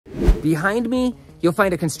Behind me, you'll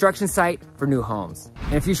find a construction site for new homes.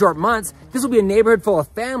 In a few short months, this will be a neighborhood full of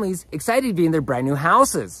families excited to be in their brand new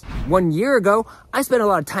houses. 1 year ago, I spent a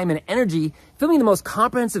lot of time and energy filming the most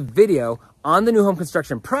comprehensive video on the new home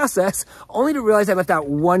construction process, only to realize I left out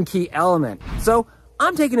one key element. So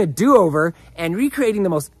I'm taking a do-over and recreating the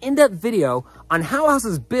most in-depth video on how a house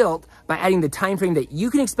is built by adding the time frame that you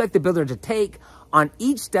can expect the builder to take on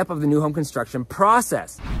each step of the new home construction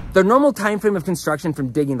process. The normal time frame of construction from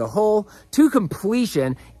digging the hole to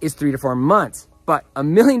completion is 3 to 4 months. But a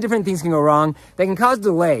million different things can go wrong that can cause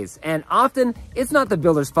delays, and often it's not the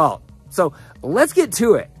builder's fault. So let's get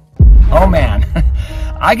to it. Oh man,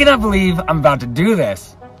 I cannot believe I'm about to do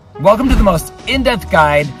this. Welcome to the most in-depth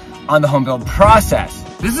guide on the home build process.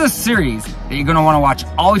 This is a series that you're gonna wanna watch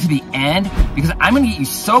all the way to the end because I'm gonna get you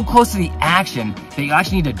so close to the action that you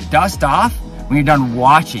actually need to dust off when you're done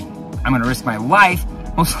watching. I'm gonna risk my life,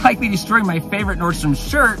 most likely destroying my favorite Nordstrom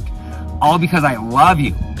shirt, all because I love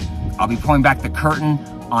you. I'll be pulling back the curtain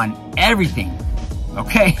on everything.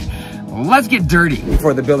 Okay, let's get dirty.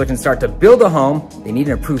 Before the builder can start to build a home, they need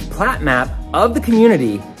an approved plat map of the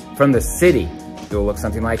community from the city. It will look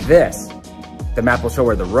something like this. The map will show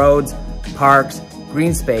where the roads, parks,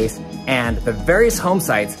 green space, and the various home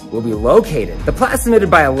sites will be located. The plat is submitted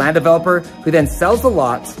by a land developer who then sells the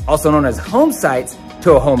lots, also known as home sites,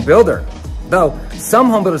 to a home builder. Though some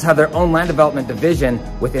home builders have their own land development division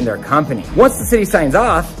within their company. Once the city signs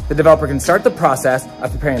off, the developer can start the process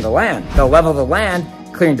of preparing the land. They'll level the land,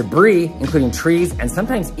 clearing debris, including trees and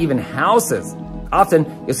sometimes even houses. Often,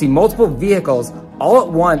 you'll see multiple vehicles all at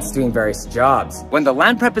once doing various jobs. When the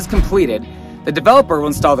land prep is completed, the developer will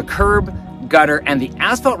install the curb, gutter, and the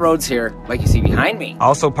asphalt roads here, like you see behind me.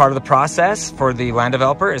 Also part of the process for the land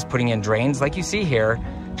developer is putting in drains, like you see here,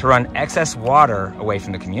 to run excess water away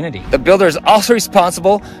from the community. The builder is also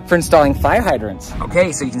responsible for installing fire hydrants.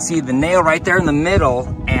 Okay, so you can see the nail right there in the middle,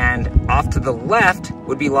 and off to the left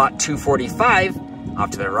would be lot 245,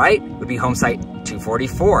 off to the right would be home site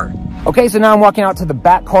 244. Okay, so now I'm walking out to the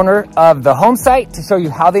back corner of the home site to show you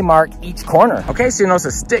how they mark each corner. Okay, so you notice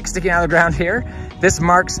a stick sticking out of the ground here. This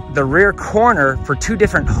marks the rear corner for 2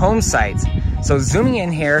 different home sites. So zooming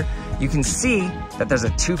in here, you can see that there's a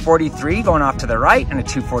 243 going off to the right and a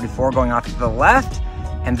 244 going off to the left.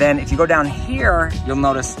 And then if you go down here, you'll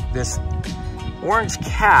notice this orange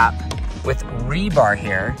cap with rebar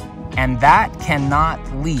here. And that cannot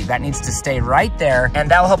leave. That needs to stay right there. And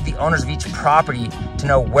that will help the owners of each property to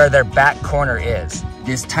know where their back corner is.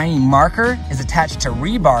 This tiny marker is attached to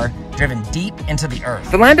rebar driven deep into the earth.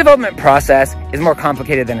 The land development process is more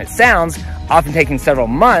complicated than it sounds, often taking several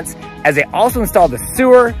months, as they also install the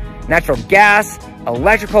sewer, natural gas,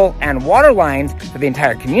 electrical, and water lines for the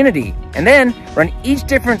entire community, and then run each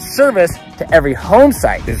different service to every home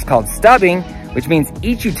site. This is called stubbing, which means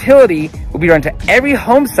each utility will be run to every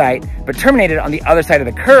home site, but terminated on the other side of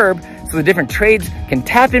the curb, so the different trades can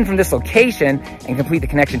tap in from this location and complete the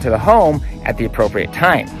connection to the home at the appropriate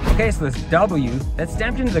time. Okay, so this W that's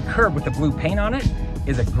stamped into the curb with the blue paint on it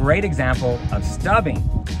is a great example of stubbing.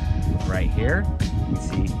 Right here, you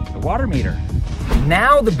see the water meter.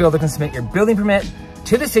 Now the builder can submit your building permit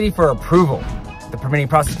to the city for approval. The permitting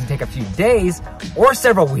process can take a few days or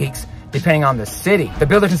several weeks, depending on the city. The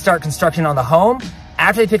builder can start construction on the home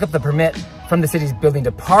after they pick up the permit from the city's building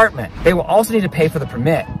department. They will also need to pay for the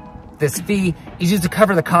permit. This fee is used to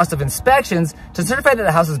cover the cost of inspections to certify that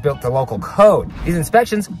the house is built to local code. These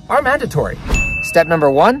inspections are mandatory. Step number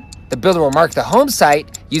 1, the builder will mark the home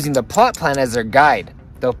site using the plot plan as their guide.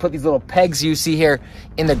 They'll put these little pegs you see here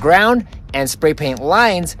in the ground and spray paint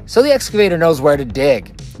lines so the excavator knows where to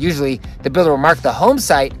dig. Usually, the builder will mark the home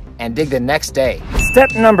site and dig the next day.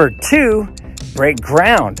 Step number 2, break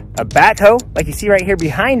ground. A backhoe, like you see right here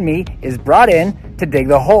behind me, is brought in to dig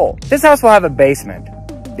the hole. This house will have a basement.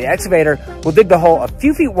 The excavator will dig the hole a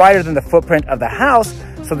few feet wider than the footprint of the house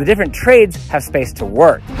so the different trades have space to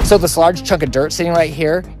work. So this large chunk of dirt sitting right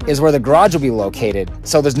here is where the garage will be located.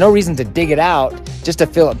 So there's no reason to dig it out just to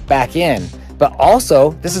fill it back in. But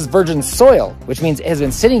also, this is virgin soil, which means it has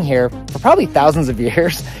been sitting here for probably thousands of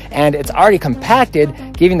years, and it's already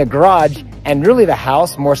compacted, giving the garage and really the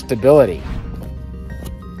house more stability.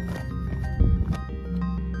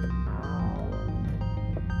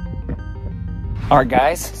 All right,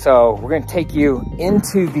 guys, so we're gonna take you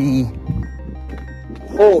into the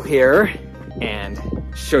hole here and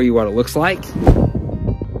show you what it looks like.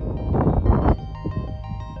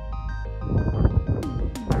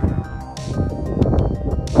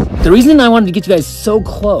 The reason I wanted to get you guys so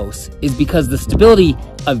close is because the stability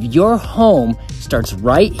of your home starts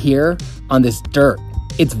right here on this dirt.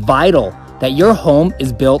 It's vital that your home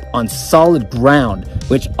is built on solid ground,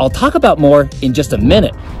 which I'll talk about more in just a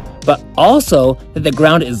minute, but also that the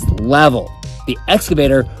ground is level. The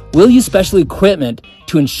excavator will use special equipment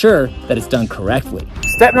to ensure that it's done correctly.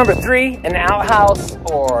 Step number 3, an outhouse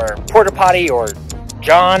or porta potty or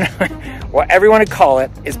john, whatever you want to call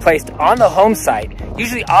it, is placed on the home site,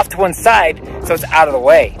 usually off to one side so it's out of the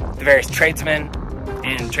way. The various tradesmen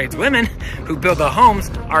and tradeswomen who build the homes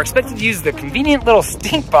are expected to use the convenient little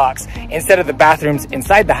stink box instead of the bathrooms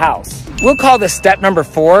inside the house. We'll call this step number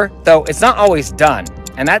 4, though it's not always done,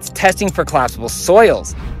 and that's testing for collapsible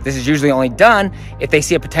soils. This is usually only done if they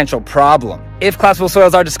see a potential problem. If collapsible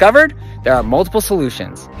soils are discovered, there are multiple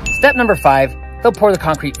solutions. Step number 5, they'll pour the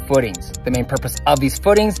concrete footings. The main purpose of these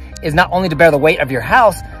footings is not only to bear the weight of your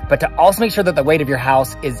house, but to also make sure that the weight of your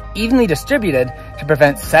house is evenly distributed to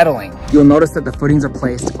prevent settling. You'll notice that the footings are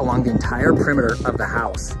placed along the entire perimeter of the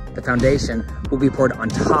house. The foundation will be poured on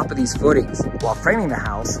top of these footings. While framing the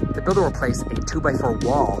house, the builder will place a 2x4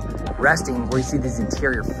 wall resting where you see these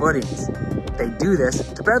interior footings. They do this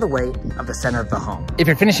to bear the weight of the center of the home. If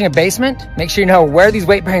you're finishing a basement, make sure you know where these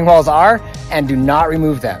weight-bearing walls are and do not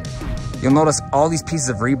remove them. You'll notice all these pieces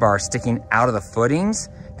of rebar sticking out of the footings.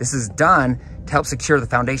 This is done to help secure the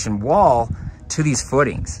foundation wall to these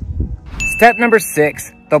footings. Step number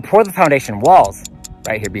 6, they'll pour the foundation walls.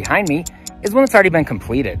 Right here behind me is one that's already been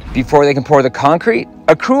completed. Before they can pour the concrete,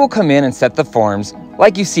 a crew will come in and set the forms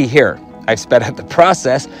like you see here. I've sped up the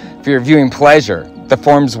process for your viewing pleasure. The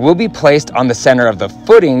forms will be placed on the center of the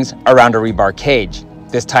footings around a rebar cage.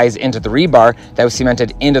 This ties into the rebar that was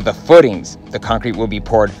cemented into the footings. The concrete will be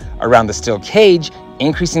poured around the steel cage,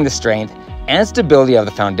 increasing the strength and stability of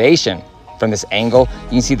the foundation. From this angle, you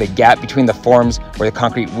can see the gap between the forms where the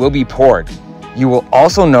concrete will be poured. You will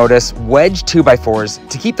also notice wedged 2x4s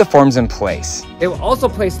to keep the forms in place. They will also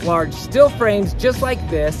place large steel frames just like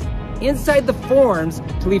this inside the forms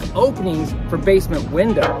to leave openings for basement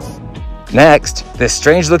windows. Next, this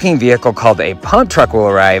strange looking vehicle called a pump truck will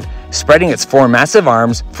arrive, spreading its 4 massive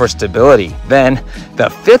arms for stability. Then, the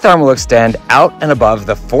 5th arm will extend out and above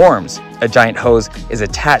the forms. A giant hose is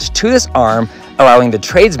attached to this arm, allowing the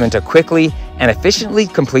tradesmen to quickly and efficiently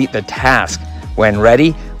complete the task. When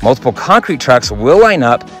ready, multiple concrete trucks will line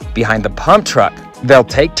up behind the pump truck. They'll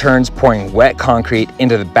take turns pouring wet concrete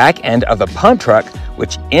into the back end of the pump truck,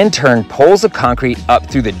 which in turn pulls the concrete up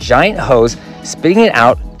through the giant hose, spitting it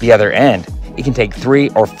out the other end. It can take 3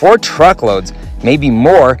 or 4 truckloads, maybe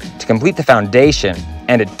more, to complete the foundation,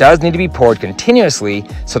 and it does need to be poured continuously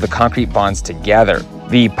so the concrete bonds together.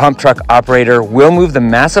 The pump truck operator will move the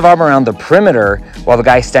massive arm around the perimeter while the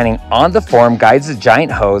guy standing on the form guides the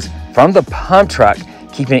giant hose from the pump truck,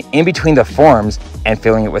 keeping it in between the forms and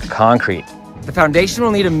filling it with concrete. The foundation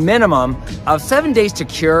will need a minimum of 7 days to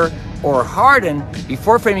cure or harden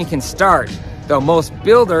before framing can start, though most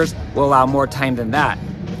builders will allow more time than that.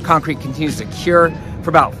 Concrete continues to cure for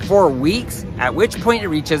about 4 weeks, at which point it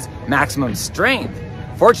reaches maximum strength.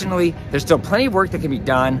 Fortunately, there's still plenty of work that can be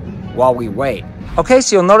done while we wait. Okay,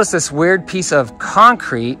 so you'll notice this weird piece of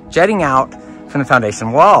concrete jetting out from the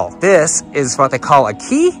foundation wall. This is what they call a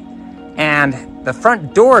key, and the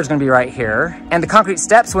front door is gonna be right here, and the concrete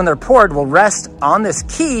steps, when they're poured, will rest on this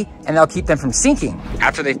key, and they'll keep them from sinking.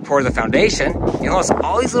 After they've poured the foundation, you'll notice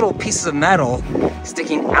all these little pieces of metal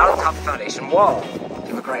sticking out of the top of the foundation wall. If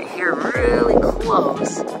you look right here really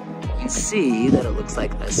close, you can see that it looks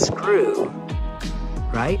like a screw,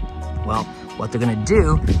 right? Well, what they're gonna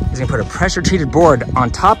do is gonna put a pressure-treated board on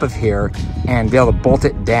top of here and be able to bolt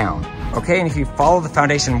it down. Okay, and if you follow the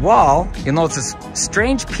foundation wall, you'll notice this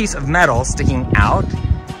strange piece of metal sticking out.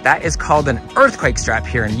 That is called an earthquake strap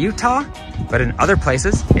here in Utah, but in other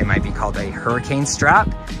places, it might be called a hurricane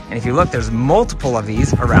strap. And if you look, there's multiple of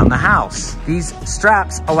these around the house. These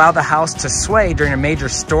straps allow the house to sway during a major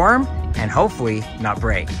storm and hopefully not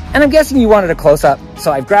break. And I'm guessing you wanted a close-up,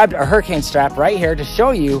 so I've grabbed a hurricane strap right here to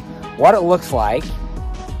show you what it looks like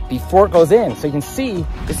before it goes in. So you can see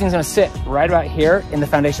this thing's gonna sit right about here in the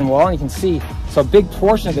foundation wall, and you can see, so a big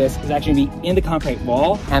portion of this is actually gonna be in the concrete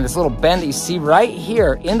wall, and this little bend that you see right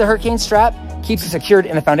here in the hurricane strap keeps it secured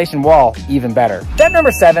in the foundation wall even better. Step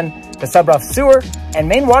number 7, the sub-rough sewer and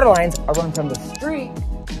main water lines are run from the street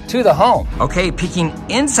to the home. Okay, peeking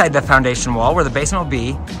inside the foundation wall where the basement will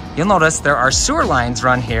be, you'll notice there are sewer lines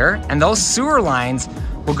run here, and those sewer lines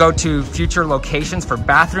will go to future locations for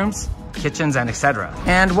bathrooms, kitchens, and etc.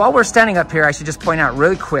 And while we're standing up here, I should just point out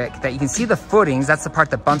really quick that you can see the footings. That's the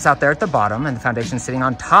part that bumps out there at the bottom, and the foundation sitting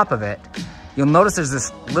on top of it. you'll notice there's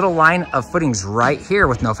this little line of footings right here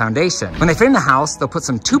with no foundation. When they frame the house, they'll put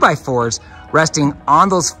some 2x4s resting on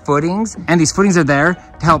those footings, and these footings are there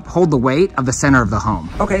to help hold the weight of the center of the home.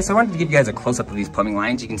 Okay, so I wanted to give you guys a close-up of these plumbing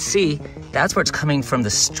lines. You can see that's where it's coming from the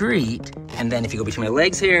street, and then if you go between my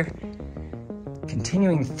legs here,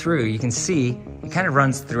 continuing through, you can see it kind of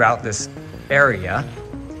runs throughout this area,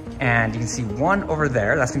 and you can see one over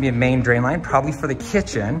there. That's gonna be a main drain line, probably for the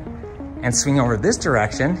kitchen. And swing over this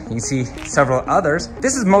direction, you can see several others.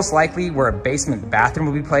 This is most likely where a basement bathroom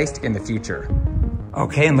will be placed in the future.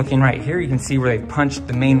 Okay, and looking right here, you can see where they've punched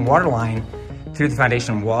the main water line through the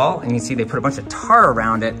foundation wall, and you can see they put a bunch of tar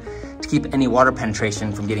around it to keep any water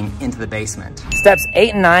penetration from getting into the basement. Steps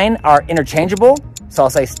 8 and 9 are interchangeable, so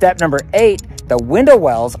I'll say step number 8, the window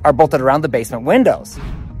wells are bolted around the basement windows.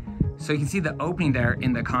 So you can see the opening there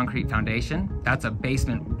in the concrete foundation. That's a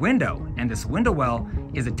basement window, and this window well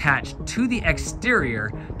is attached to the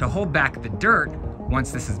exterior to hold back the dirt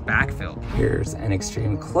once this is backfilled. Here's an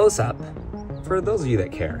extreme close-up for those of you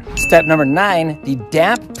that care. Step number 9, the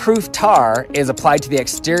damp-proof tar is applied to the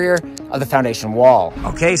exterior of the foundation wall.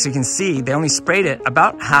 Okay, so you can see they only sprayed it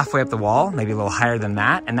about halfway up the wall, maybe a little higher than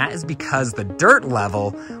that, and that is because the dirt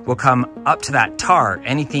level will come up to that tar.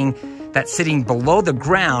 Anything that's sitting below the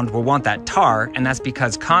ground will want that tar, and that's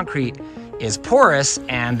because concrete is porous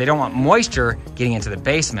and they don't want moisture getting into the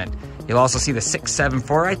basement. You'll also see the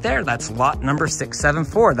 674 right there. That's lot number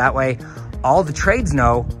 674. That way, all the trades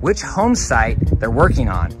know which home site they're working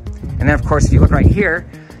on. And then of course, if you look right here,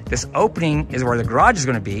 this opening is where the garage is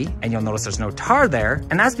gonna be, and you'll notice there's no tar there.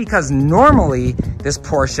 And that's because normally this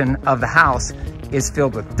portion of the house is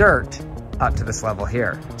filled with dirt up to this level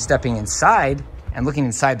here. Stepping inside, and looking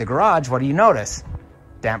inside the garage, what do you notice?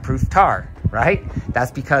 Damp-proof tar, right?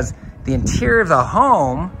 That's because the interior of the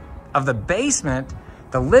home, of the basement,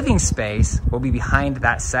 the living space will be behind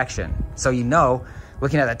that section. So you know,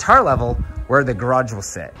 looking at the tar level, where the garage will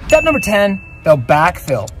sit. Step number 10, they'll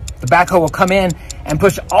backfill. The backhoe will come in and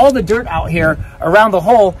push all the dirt out here around the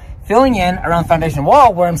hole, filling in around the foundation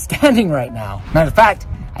wall where I'm standing right now. Matter of fact,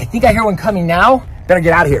 I think I hear one coming now. Better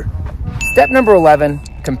get out of here. Step number 11,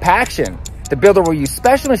 compaction. The builder will use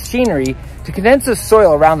special machinery to condense the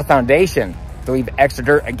soil around the foundation. They'll leave extra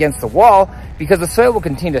dirt against the wall because the soil will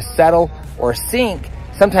continue to settle or sink,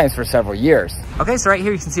 sometimes for several years. Okay, so right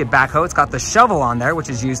here you can see a backhoe. It's got the shovel on there, which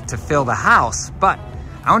is used to fill the house. But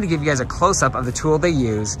I want to give you guys a close-up of the tool they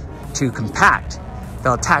use to compact.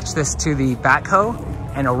 They'll attach this to the backhoe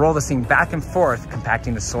and it'll roll this thing back and forth,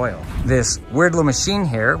 compacting the soil. This weird little machine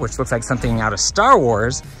here, which looks like something out of Star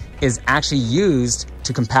Wars, is actually used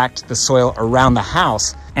to compact the soil around the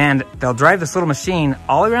house. And they'll drive this little machine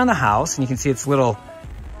all around the house, and you can see its little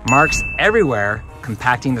marks everywhere,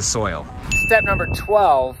 compacting the soil. Step number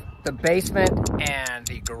 12, the basement and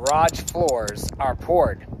the garage floors are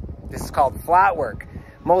poured. This is called flat work.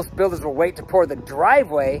 Most builders will wait to pour the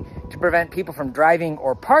driveway to prevent people from driving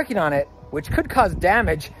or parking on it, which could cause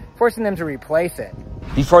damage, forcing them to replace it.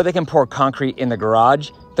 Before they can pour concrete in the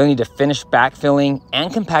garage, they'll need to finish backfilling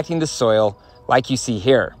and compacting the soil like you see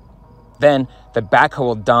here. Then the backhoe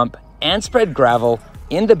will dump and spread gravel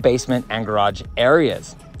in the basement and garage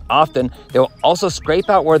areas. Often, they'll also scrape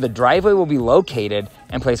out where the driveway will be located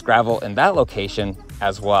and place gravel in that location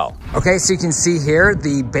as well. Okay, so you can see here,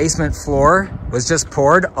 the basement floor was just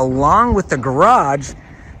poured along with the garage.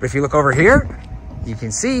 But if you look over here, you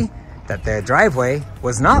can see that the driveway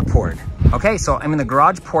was not poured. Okay, so I'm in the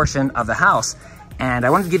garage portion of the house, and I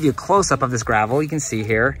wanted to give you a close-up of this gravel. You can see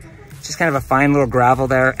here, it's just kind of a fine little gravel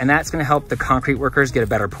there, and that's gonna help the concrete workers get a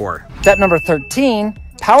better pour. Step number 13,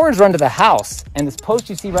 power is run to the house, and this post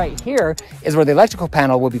you see right here is where the electrical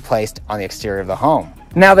panel will be placed on the exterior of the home.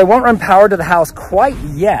 Now, they won't run power to the house quite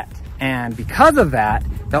yet, and because of that,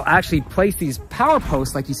 they'll actually place these power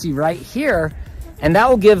posts like you see right here, and that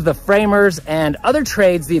will give the framers and other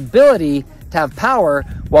trades the ability to have power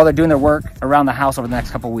while they're doing their work around the house over the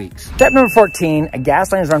next couple weeks. Step number 14, a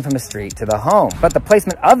gas line is run from the street to the home. But the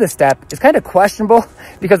placement of this step is kind of questionable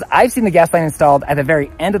because I've seen the gas line installed at the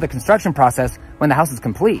very end of the construction process when the house is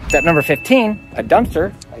complete. Step number 15, a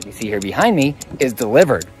dumpster, like you see here behind me, is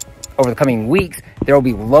delivered. Over the coming weeks, there will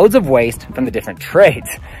be loads of waste from the different trades.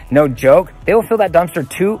 No joke, they will fill that dumpster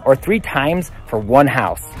 2 or 3 times for one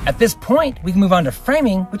house. At this point, we can move on to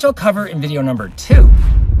framing, which I'll cover in video number 2.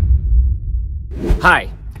 Hi,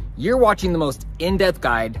 you're watching the most in-depth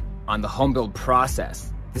guide on the home build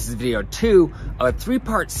process. This is video 2 of a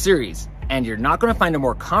 3-part series, and you're not going to find a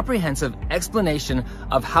more comprehensive explanation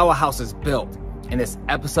of how a house is built. In this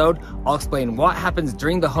episode, I'll explain what happens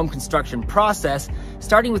during the home construction process,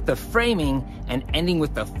 starting with the framing and ending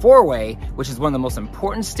with the four-way, which is one of the most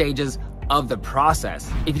important stages of the process.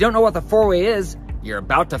 If you don't know what the four-way is, you're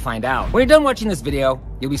about to find out. When you're done watching this video,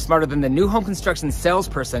 you'll be smarter than the new home construction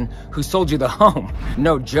salesperson who sold you the home.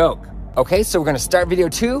 No joke. Okay, so we're gonna start video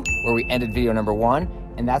 2, where we ended video number 1,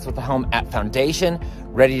 and that's with the home at foundation,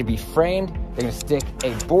 ready to be framed. They're gonna stick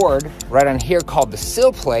a board right on here called the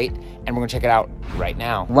sill plate, and we're gonna check it out right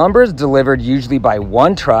now. Lumber is delivered usually by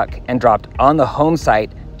one truck and dropped on the home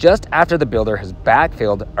site just after the builder has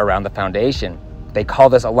backfilled around the foundation. They call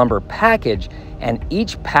this a lumber package, and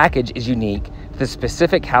each package is unique to the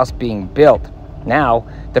specific house being built. Now,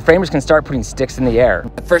 the framers can start putting sticks in the air.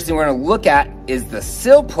 The first thing we're gonna look at is the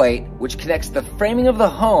sill plate, which connects the framing of the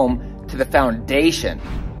home to the foundation.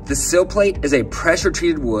 The sill plate is a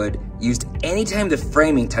pressure-treated wood used anytime the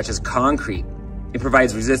framing touches concrete. It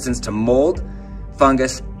provides resistance to mold,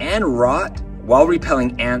 fungus, and rot while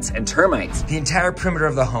repelling ants and termites. The entire perimeter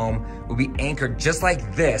of the home will be anchored just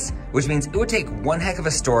like this, which means it would take one heck of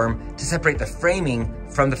a storm to separate the framing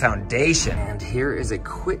from the foundation. And here is a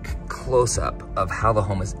quick close-up of how the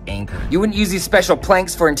home is anchored. You wouldn't use these special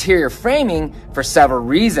planks for interior framing for several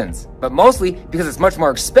reasons, but mostly because it's much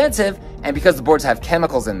more expensive and because the boards have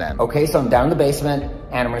chemicals in them. Okay, so I'm down in the basement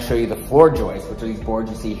and I'm gonna show you the floor joists, which are these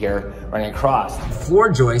boards you see here running across. The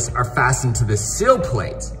floor joists are fastened to the sill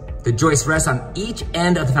plates. The joists rest on each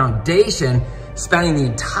end of the foundation, spanning the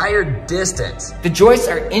entire distance. The joists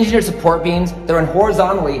are engineered support beams that run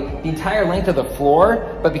horizontally the entire length of the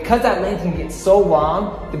floor, but because that length can get so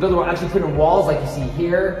long, the builder will actually put in walls like you see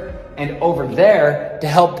here and over there to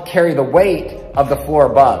help carry the weight of the floor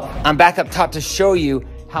above. I'm back up top to show you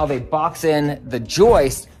how they box in the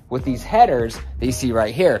joist with these headers that you see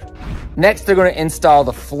right here. Next, they're going to install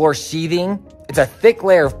the floor sheathing. It's a thick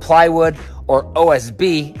layer of plywood or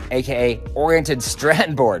OSB, aka oriented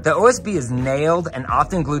strand board. The OSB is nailed and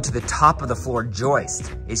often glued to the top of the floor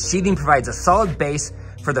joist. Its sheathing provides a solid base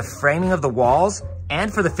for the framing of the walls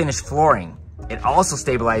and for the finished flooring. It also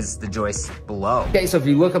stabilizes the joists below. Okay, so if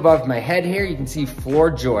you look above my head here, you can see floor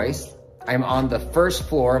joists. I'm on the first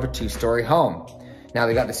floor of a 2-story home. Now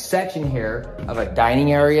they got this section here of a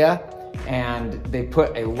dining area, and they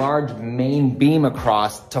put a large main beam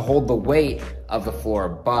across to hold the weight of the floor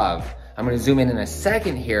above. I'm gonna zoom in a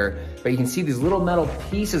second here, but you can see these little metal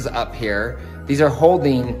pieces up here. These are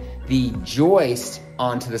holding the joist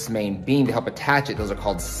onto this main beam to help attach it. Those are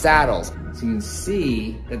called saddles. So you can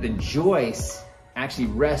see that the joists actually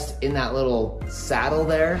rest in that little saddle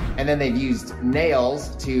there. And then they've used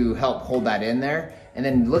nails to help hold that in there. And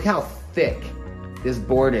then look how thick this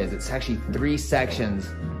board is. It's actually 3 sections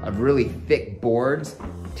of really thick boards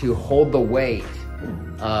to hold the weight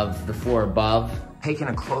of the floor above. Taking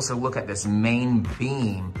a closer look at this main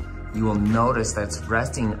beam, you will notice that it's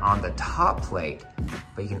resting on the top plate,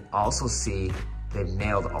 but you can also see they've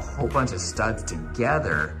nailed a whole bunch of studs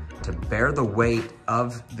together to bear the weight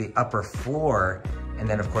of the upper floor. And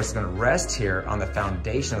then of course it's gonna rest here on the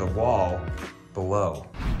foundation of the wall below.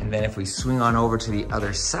 And then if we swing on over to the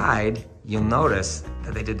other side, you'll notice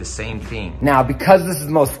that they did the same thing. Now, because this is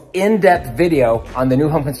the most in-depth video on the new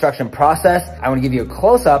home construction process, I want to give you a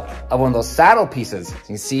close-up of one of those saddle pieces. So you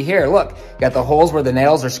can see here, look, you got the holes where the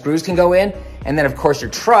nails or screws can go in, and then of course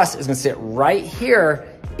your truss is gonna sit right here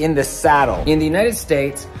in the saddle. In the United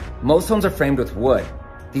States, most homes are framed with wood.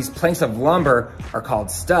 These planks of lumber are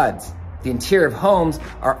called studs. The interior of homes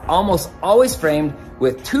are almost always framed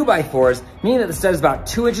with 2x4s, meaning that the stud is about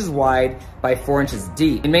 2 inches wide by 4 inches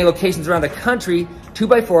deep. In many locations around the country,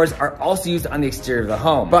 2x4s are also used on the exterior of the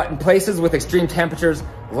home. But in places with extreme temperatures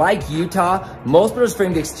like Utah, most builders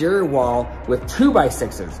frame the exterior wall with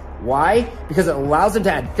 2x6s. Why? Because it allows them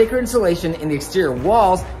to add thicker insulation in the exterior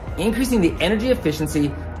walls, increasing the energy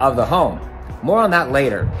efficiency of the home. More on that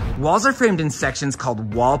later. Walls are framed in sections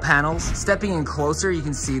called wall panels. Stepping in closer, you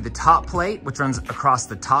can see the top plate, which runs across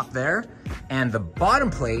the top there, and the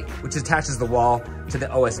bottom plate, which attaches the wall to the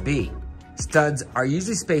OSB. Studs are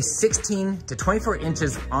usually spaced 16 to 24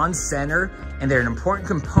 inches on center, and they're an important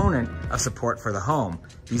component of support for the home.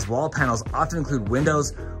 These wall panels often include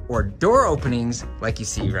windows or door openings like you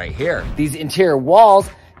see right here. These interior walls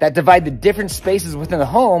that divide the different spaces within the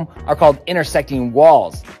home are called intersecting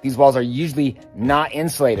walls. These walls are usually not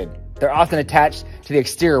insulated. They're often attached to the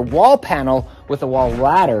exterior wall panel with a wall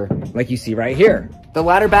ladder like you see right here. The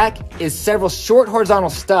ladder back is several short horizontal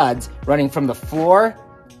studs running from the floor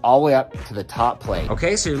all the way up to the top plate.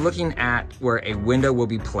 Okay, so you're looking at where a window will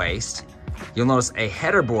be placed. you'll notice a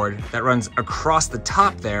header board that runs across the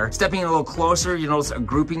top there. Stepping in a little closer, you'll notice a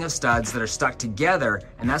grouping of studs that are stuck together,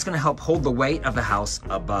 and that's gonna help hold the weight of the house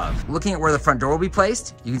above. Looking at where the front door will be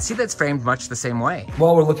placed, you can see that's framed much the same way.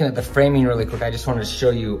 While we're looking at the framing really quick, I just wanted to show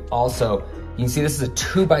you also, you can see this is a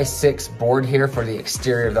 2x6 board here for the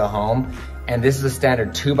exterior of the home. And this is a standard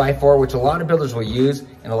 2x4, which a lot of builders will use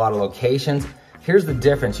in a lot of locations. Here's the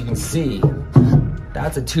difference. You can see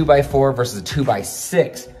that's a 2x4 versus a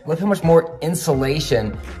 2x6. Look how much more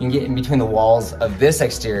insulation you can get in between the walls of this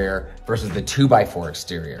exterior versus the 2x4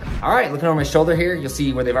 exterior. All right, looking over my shoulder here, you'll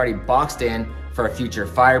see where they've already boxed in for a future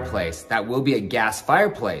fireplace. That will be a gas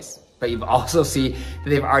fireplace, but you also see that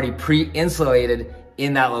they've already pre-insulated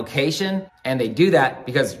in that location, and they do that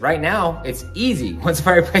because right now it's easy. Once the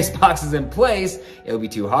fireplace box is in place, it'll be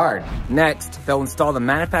too hard. Next, they'll install the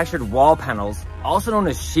manufactured wall panels, also known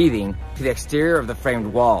as sheathing, to the exterior of the framed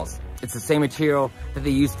walls. It's the same material that they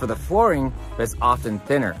use for the flooring, but it's often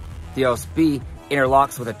thinner. The OSB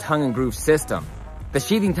interlocks with a tongue and groove system. The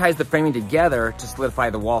sheathing ties the framing together to solidify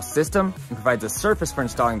the wall system and provides a surface for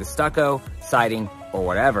installing the stucco, siding, or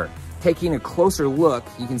whatever. Taking a closer look,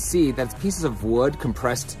 you can see that it's pieces of wood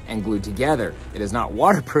compressed and glued together. It is not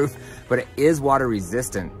waterproof, but it is water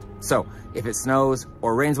resistant. So if it snows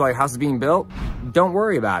or rains while your house is being built, don't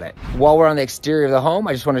worry about it. While we're on the exterior of the home,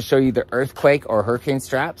 I just want to show you the earthquake or hurricane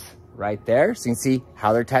straps right there, so you can see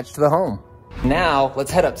how they're attached to the home. Now,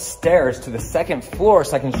 let's head upstairs to the second floor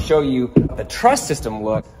so I can show you the truss system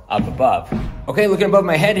look up above. Okay, looking above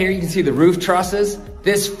my head here, you can see the roof trusses.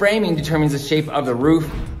 This framing determines the shape of the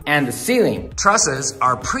roof and the ceiling. Trusses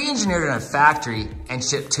are pre-engineered in a factory and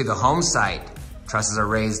shipped to the home site. Trusses are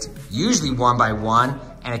raised usually one by one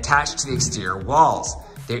and attached to the exterior walls.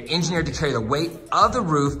 They're engineered to carry the weight of the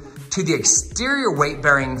roof to the exterior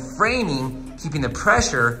weight-bearing framing, keeping the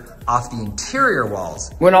pressure off the interior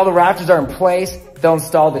walls. When all the rafters are in place, they'll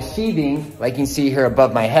install the sheathing like you can see here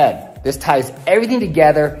above my head. This ties everything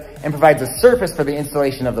together and provides a surface for the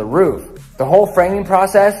installation of the roof. The whole framing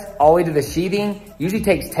process, all the way to the sheathing, usually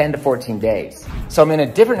takes 10 to 14 days. So I'm in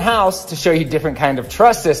a different house to show you a different kind of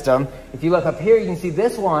truss system. If you look up here, you can see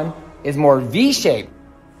this one is more V-shaped.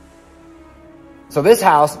 So this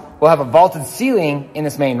house will have a vaulted ceiling in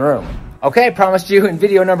this main room. Okay, I promised you in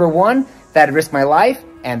video number 1 that I'd risk my life,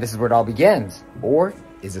 and this is where it all begins. Or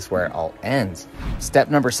is this where it all ends? Step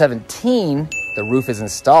number 17, the roof is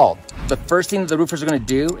installed. The first thing that the roofers are gonna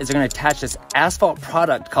do is they're gonna attach this asphalt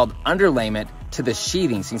product called underlayment to the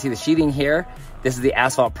sheathing. So you can see the sheathing here. This is the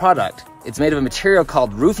asphalt product. It's made of a material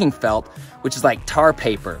called roofing felt, which is like tar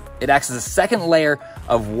paper. It acts as a second layer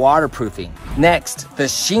of waterproofing. Next, the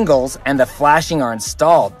shingles and the flashing are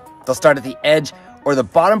installed. They'll start at the edge or the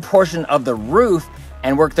bottom portion of the roof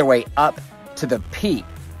and work their way up to the peak.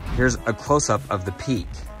 Here's a close-up of the peak.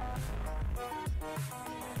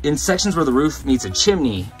 In sections where the roof meets a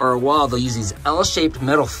chimney or a wall, they'll use these L-shaped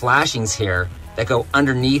metal flashings here that go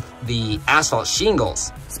underneath the asphalt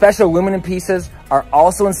shingles. Special aluminum pieces are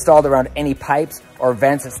also installed around any pipes or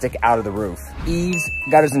vents that stick out of the roof. Eaves,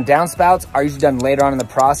 gutters, and downspouts are usually done later on in the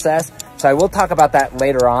process, so I will talk about that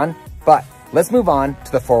later on, but let's move on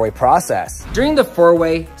to the four-way process. During the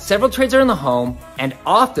four-way, several trades are in the home and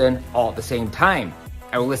often all at the same time.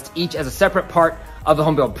 I will list each as a separate part of the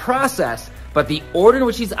home build process, but the order in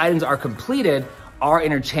which these items are completed are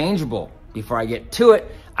interchangeable. Before I get to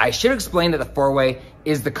it, I should explain that the four-way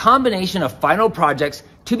is the combination of final projects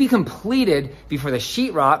to be completed before the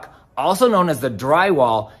sheetrock, also known as the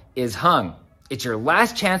drywall, is hung. It's your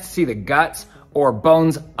last chance to see the guts or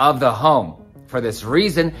bones of the home. For this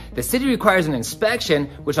reason, the city requires an inspection,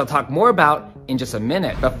 which I'll talk more about in just a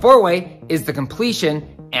minute. The four-way is the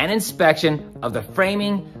completion and inspection of the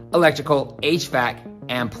framing, electrical, HVAC,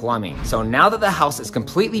 and plumbing. So now that the house is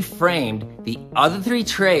completely framed, the other three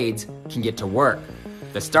trades can get to work.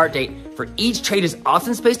 The start date for each trade is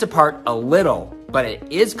often spaced apart a little, but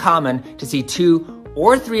it is common to see 2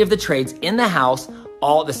 or 3 of the trades in the house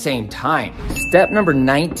all at the same time. Step number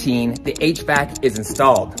 19, the HVAC is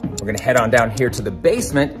installed. We're gonna head on down here to the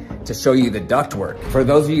basement to show you the ductwork. For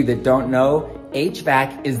those of you that don't know,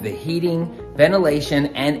 HVAC is the heating, ventilation,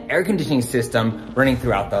 and air conditioning system running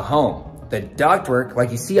throughout the home. The ductwork, like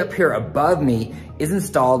you see up here above me, is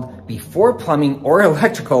installed before plumbing or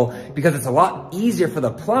electrical because it's a lot easier for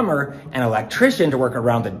the plumber and electrician to work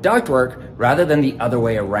around the ductwork rather than the other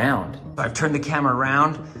way around. I've turned the camera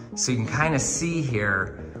around so you can kind of see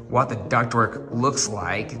here what the ductwork looks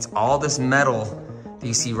like. It's all this metal that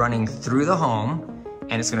you see running through the home,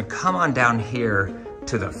 and it's gonna come on down here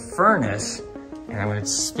to the furnace. And I'm gonna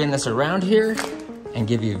spin this around here and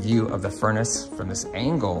give you a view of the furnace from this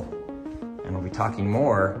angle. And we'll be talking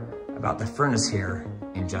more about the furnace here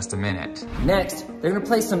in just a minute. Next, they're gonna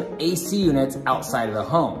place some AC units outside of the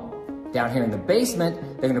home. Down here in the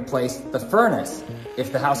basement, they're gonna place the furnace.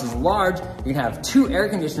 If the house is large, you can have 2 air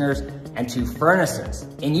conditioners and 2 furnaces.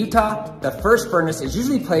 In Utah, the first furnace is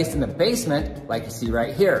usually placed in the basement, like you see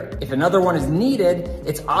right here. If another one is needed,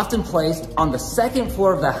 it's often placed on the 2nd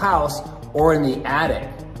floor of the house or in the attic.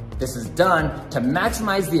 This is done to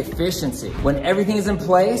maximize the efficiency. When everything is in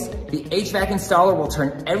place, the HVAC installer will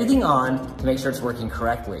turn everything on to make sure it's working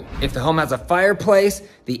correctly. If the home has a fireplace,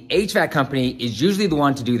 the HVAC company is usually the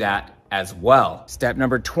one to do that as well. Step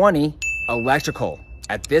number 20, electrical.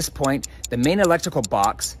 At this point, the main electrical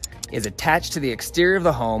box is attached to the exterior of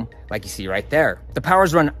the home, like you see right there. The power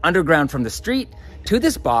is run underground from the street to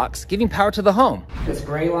this box, giving power to the home. This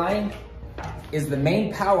gray line is the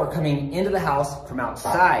main power coming into the house from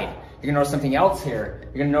outside. You're gonna notice something else here.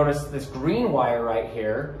 You're gonna notice this green wire right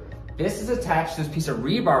here. This is attached to this piece of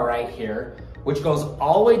rebar right here, which goes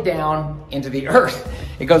all the way down into the earth.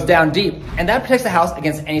 It goes down deep, and that protects the house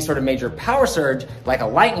against any sort of major power surge, like a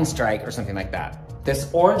lightning strike or something like that. This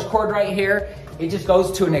orange cord right here, it just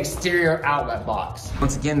goes to an exterior outlet box.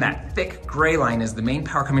 Once again, that thick gray line is the main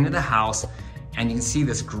power coming into the house, and you can see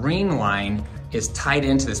this green line is tied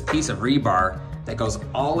into this piece of rebar that goes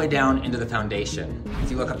all the way down into the foundation. If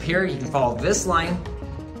you look up here, you can follow this line.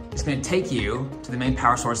 It's gonna take you to the main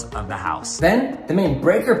power source of the house. Then the main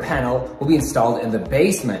breaker panel will be installed in the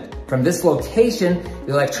basement. From this location,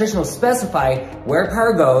 the electrician will specify where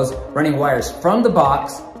power goes, running wires from the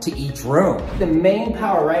box to each room. The main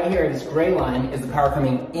power right here, this gray line, is the power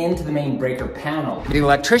coming into the main breaker panel. The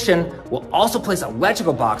electrician will also place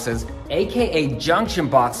electrical boxes, AKA junction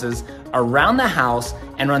boxes, around the house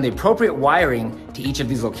and run the appropriate wiring to each of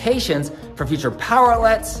these locations for future power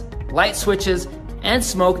outlets, light switches, and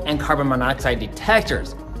smoke and carbon monoxide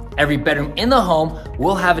detectors. Every bedroom in the home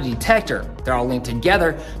will have a detector. They're all linked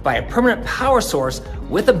together by a permanent power source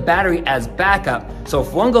with a battery as backup, so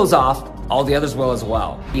if one goes off, all the others will as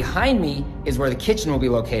well. Behind me is where the kitchen will be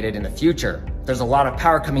located in the future. There's a lot of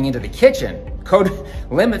power coming into the kitchen. Code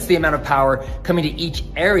limits the amount of power coming to each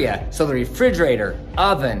area, so the refrigerator,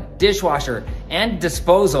 oven, dishwasher, and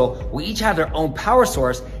disposal will each have their own power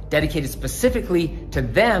source dedicated specifically to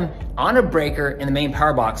them on a breaker in the main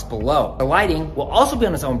power box below. The lighting will also be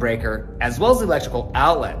on its own breaker, as well as the electrical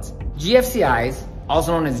outlets. GFCIs,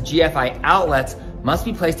 also known as GFI outlets, must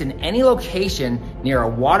be placed in any location near a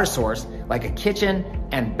water source like a kitchen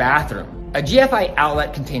and bathroom. A GFI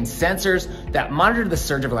outlet contains sensors that monitor the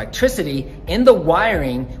surge of electricity in the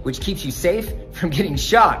wiring, which keeps you safe from getting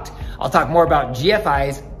shocked. I'll talk more about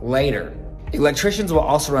GFIs later. Electricians will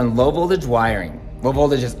also run low voltage wiring. Low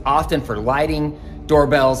voltage is often for lighting,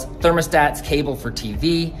 doorbells, thermostats, cable for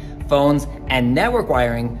TV, phones, and network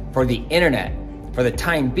wiring for the internet. For the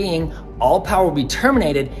time being, all power will be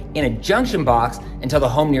terminated in a junction box until the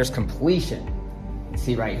home nears completion.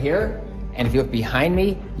 See right here? And if you look behind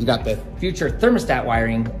me, you got the future thermostat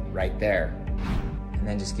wiring right there. And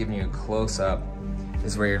then just giving you a close up,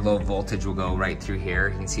 this is where your low voltage will go right through here.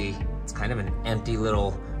 You can see it's kind of an empty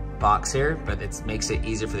little box here, but it makes it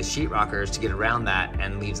easier for the sheetrockers to get around that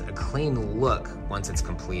and leaves a clean look once it's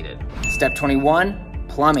completed. Step 21,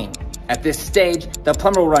 plumbing. At this stage, the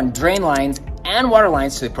plumber will run drain lines and water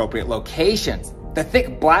lines to the appropriate locations. The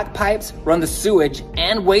thick black pipes run the sewage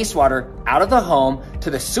and wastewater out of the home to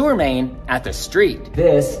the sewer main at the street.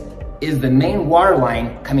 This is the main water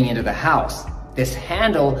line coming into the house. This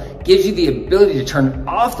handle gives you the ability to turn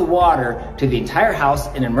off the water to the entire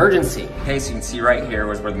house in emergency. Okay, so you can see right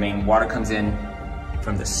here is where the main water comes in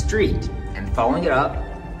from the street, and following it up,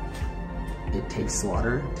 it takes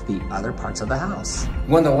water to the other parts of the house.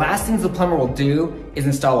 One of the last things the plumber will do is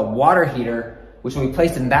install a water heater, which will be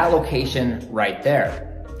placed in that location right there.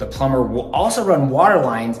 The plumber will also run water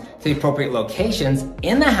lines to the appropriate locations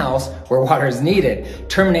in the house where water is needed,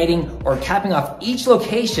 terminating or capping off each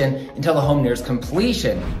location until the home nears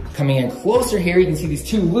completion. Coming in closer here, you can see these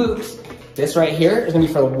 2 loops. This right here is gonna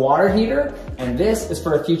be for the water heater, and this is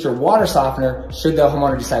for a future water softener should the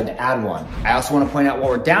homeowner decide to add one. I also wanna point out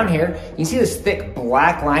while we're down here, you can see this thick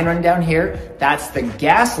black line running down here. That's the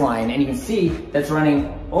gas line, and you can see that's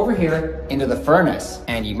running over here into the furnace.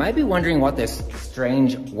 And you might be wondering what this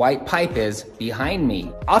strange white pipe is behind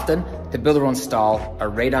me. Often, the builder will install a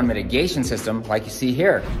radon mitigation system like you see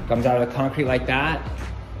here. Comes out of the concrete like that,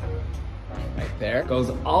 right there. Goes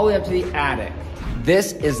all the way up to the attic.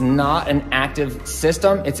 This is not an active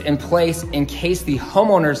system. It's in place in case the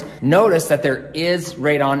homeowners notice that there is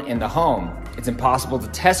radon in the home. It's impossible to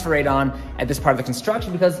test for radon at this part of the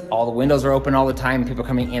construction because all the windows are open all the time and people are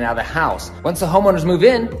coming in and out of the house. Once the homeowners move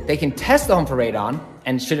in, they can test the home for radon,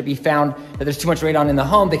 And should it be found that there's too much radon in the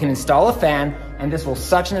home, they can install a fan, and this will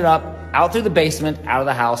suction it up out through the basement, out of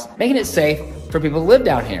the house, making it safe for people to live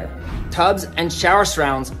down here. Tubs and shower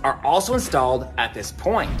surrounds are also installed at this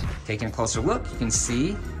point. Taking a closer look, you can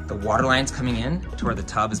see the water lines coming in to where the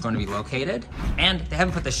tub is going to be located. And they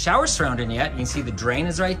haven't put the shower surround in yet. You can see the drain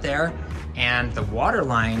is right there, and the water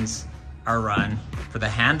lines are run for the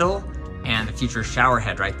handle and the future shower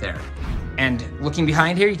head right there. And looking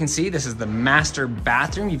behind here, you can see this is the master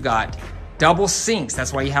bathroom. You've got double sinks.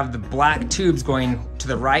 That's why you have the black tubes going to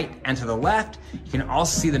the right and to the left. You can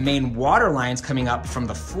also see the main water lines coming up from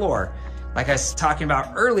the floor. Like I was talking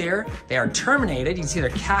about earlier, they are terminated. You can see they're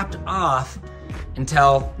capped off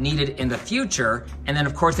until needed in the future. And then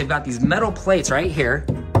of course they've got these metal plates right here,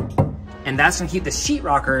 and that's gonna keep the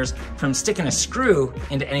sheetrockers from sticking a screw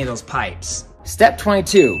into any of those pipes. Step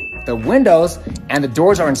 22, the windows and the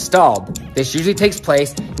doors are installed. This usually takes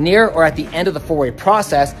place near or at the end of the four-way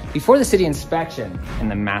process before the city inspection. In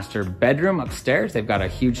the master bedroom upstairs, they've got a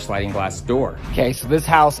huge sliding glass door. Okay, so this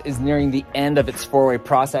house is nearing the end of its four-way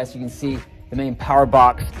process. You can see the main power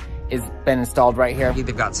box has been installed right here.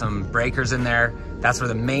 They've got some breakers in there. That's where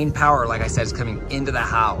the main power, like I said, is coming into the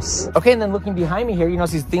house. Okay, and then looking behind me here, you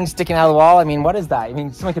notice these things sticking out of the wall. I mean, what is that? I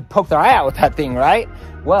mean, someone could poke their eye out with that thing, right?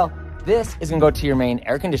 Well, this is gonna go to your main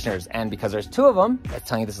air conditioners, and because there's two of them, that's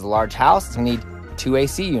telling you this is a large house, it's gonna need 2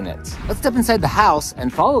 AC units. Let's step inside the house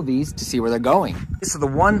and follow these to see where they're going. So the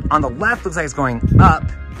one on the left looks like it's going up,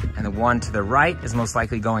 and the one to the right is most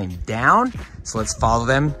likely going down. So let's follow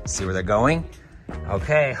them, see where they're going.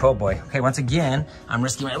 Okay, oh boy. Okay, once again, I'm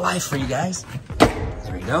risking my life for you guys.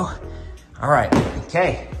 There we go. All right,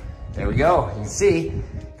 okay, there we go. You can see,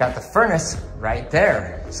 got the furnace right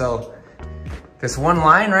there. So this one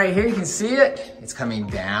line right here, you can see it. It's coming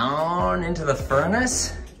down into the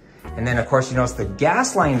furnace. And then of course you notice the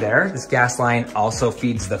gas line there. This gas line also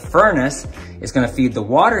feeds the furnace. It's gonna feed the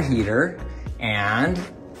water heater, and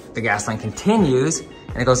the gas line continues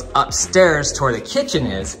and it goes upstairs to where the kitchen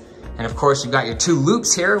is. And of course you've got your 2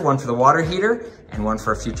 loops here, one for the water heater and one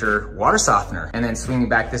for a future water softener. And then swinging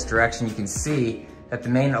back this direction, you can see that the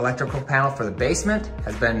main electrical panel for the basement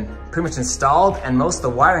has been pretty much installed, and most of the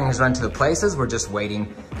wiring has run to the places. We're just waiting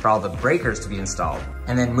for all the breakers to be installed.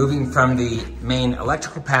 And then moving from the main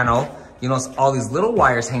electrical panel, you notice all these little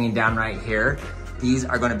wires hanging down right here. These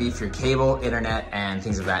are gonna be for your cable, internet, and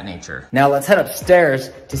things of that nature. Now let's head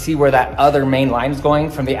upstairs to see where that other main line is going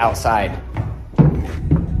from the outside.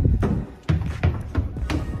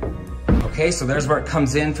 Okay, so there's where it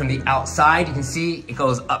comes in from the outside. You can see it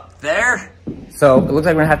goes up there. So it looks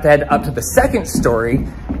like we're gonna have to head up to the second story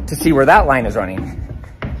to see where that line is running.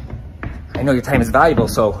 I know your time is valuable,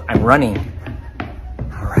 so I'm running.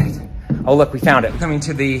 All right. Oh, look, we found it. Coming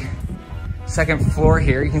to the second floor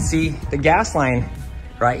here, you can see the gas line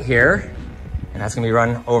right here, and that's gonna be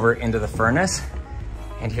run over into the furnace.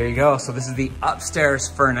 And here you go. So this is the upstairs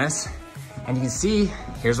furnace, and you can see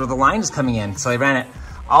here's where the line is coming in. So they ran it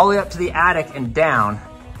all the way up to the attic and down,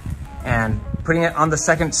 and putting it on the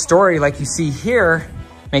second story like you see here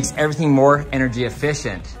makes everything more energy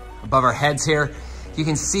efficient. Above our heads here, you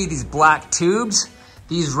can see these black tubes.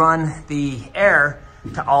 These run the air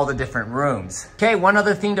to all the different rooms. Okay, one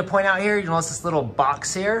other thing to point out here, you notice this little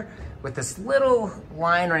box here with this little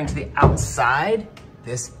line running to the outside.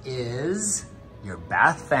 This is your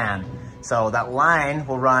bath fan. So that line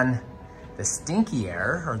will run the stinky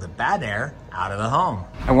air or the bad air out of the home.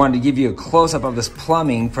 I wanted to give you a close-up of this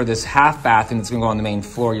plumbing for this half bathroom that's gonna go on the main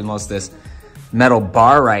floor. You'll notice this metal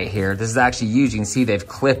bar right here. This is actually used. You can see they've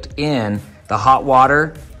clipped in the hot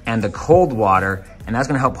water and the cold water, and that's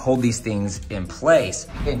gonna help hold these things in place.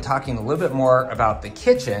 And talking a little bit more about the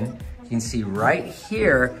kitchen, you can see right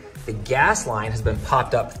here, the gas line has been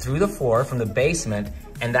popped up through the floor from the basement,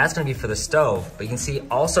 and that's gonna be for the stove. But you can see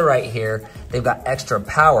also right here, they've got extra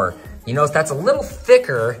power. You notice that's a little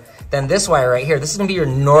thicker than this wire right here. This is gonna be your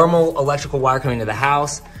normal electrical wire coming into the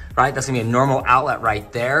house, right? That's gonna be a normal outlet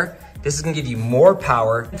right there. This is gonna give you more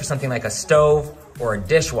power for something like a stove or a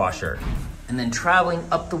dishwasher. And then traveling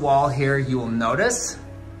up the wall here, you will notice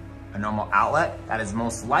a normal outlet. That is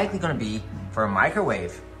most likely gonna be for a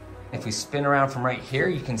microwave. If we spin around from right here,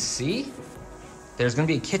 you can see there's gonna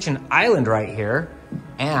be a kitchen island right here,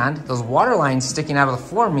 and those water lines sticking out of the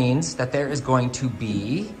floor means that there is going to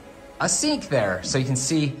be a sink there. So you can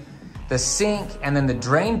see the sink and then the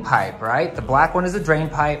drain pipe, right? The black one is the drain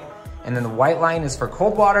pipe, and then the white line is for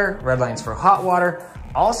cold water, red line is for hot water.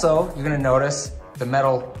 Also, you're gonna notice the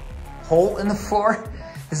metal hole in the floor.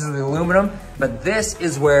 This is the aluminum, but this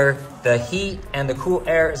is where the heat and the cool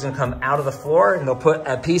air is gonna come out of the floor, and they'll put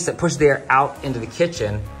a piece that pushes the air out into the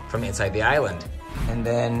kitchen from inside the island. And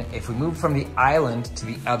then if we move from the island to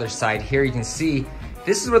the other side here, you can see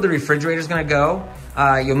this is where the refrigerator is gonna go.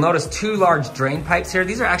 You'll notice two large drain pipes here.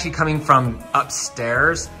 These are actually coming from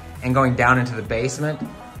upstairs and going down into the basement,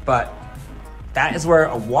 but that is where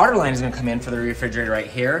a water line is gonna come in for the refrigerator right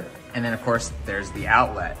here. And then of course, there's the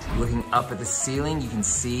outlet. Looking up at the ceiling, you can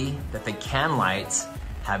see that the can lights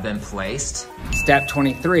have been placed. Step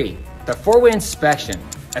 23, the four-way inspection.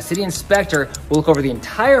 A city inspector will look over the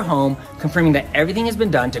entire home, confirming that everything has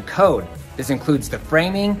been done to code. This includes the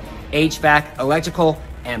framing, HVAC, electrical,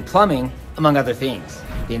 and plumbing, among other things.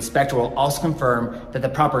 The inspector will also confirm that the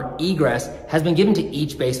proper egress has been given to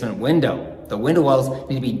each basement window. The window wells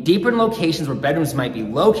need to be deeper in locations where bedrooms might be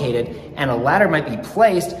located, and a ladder might be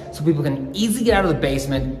placed so people can easily get out of the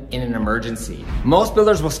basement in an emergency. Most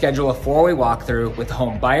builders will schedule a four-way walkthrough with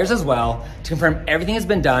home buyers as well to confirm everything has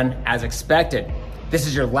been done as expected. This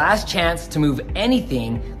is your last chance to move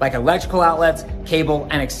anything like electrical outlets, cable,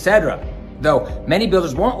 and etc. Though many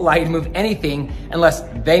builders won't allow you to move anything unless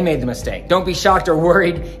they made the mistake. Don't be shocked or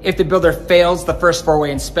worried if the builder fails the first four-way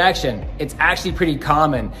inspection. It's actually pretty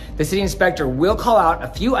common. The city inspector will call out a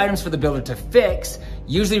few items for the builder to fix,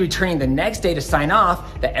 usually returning the next day to sign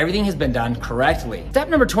off that everything has been done correctly. Step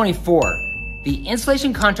number 24, the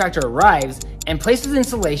installation contractor arrives and places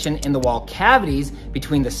insulation in the wall cavities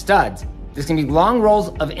between the studs. This can be long rolls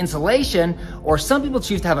of insulation, or some people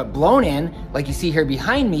choose to have it blown in, like you see here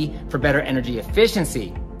behind me, for better energy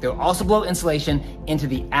efficiency. They'll also blow insulation into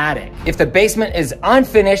the attic. If the basement is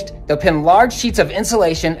unfinished, they'll pin large sheets of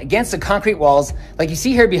insulation against the concrete walls, like you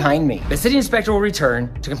see here behind me. The city inspector will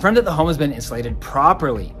return to confirm that the home has been insulated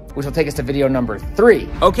properly, which will take us to video number 3.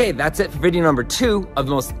 Okay, that's it for video number 2 of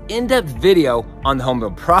the most in-depth video on the home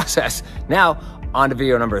build process. Now, on to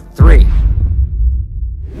video number 3.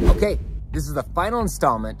 Okay. This is the final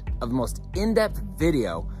installment of the most in-depth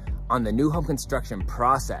video on the new home construction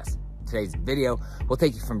process. Today's video will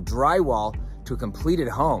take you from drywall to a completed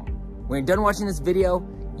home. When you're done watching this video,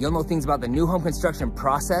 you'll know things about the new home construction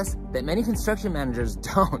process that many construction managers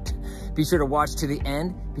don't. Be sure to watch to the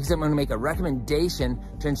end because I'm going to make a recommendation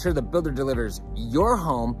to ensure the builder delivers your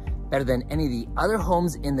home better than any of the other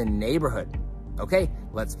homes in the neighborhood. Okay,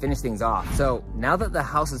 let's finish things off. So now that the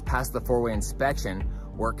house has passed the four-way inspection,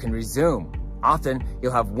 work can resume. Often,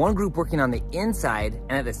 you'll have one group working on the inside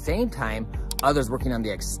and at the same time, others working on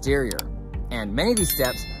the exterior. And many of these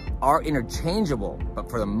steps are interchangeable, but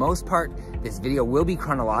for the most part, this video will be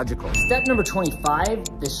chronological. Step number 25,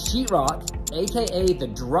 the sheetrock, AKA the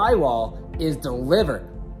drywall, is delivered.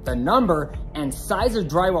 The number and size of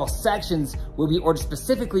drywall sections will be ordered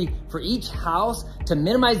specifically for each house to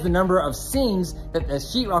minimize the number of seams that the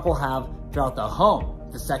sheetrock will have throughout the home.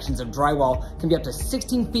 The sections of drywall can be up to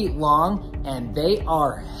 16 feet long, and they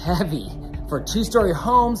are heavy. For two-story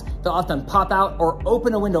homes, they'll often pop out or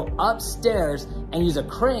open a window upstairs and use a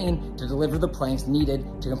crane to deliver the planks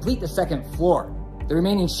needed to complete the second floor. The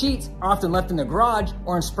remaining sheets are often left in the garage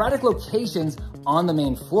or in sporadic locations on the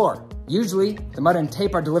main floor. Usually, the mud and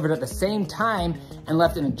tape are delivered at the same time and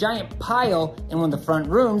left in a giant pile in one of the front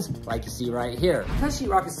rooms, like you see right here. Because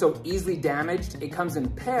sheetrock is so easily damaged, it comes in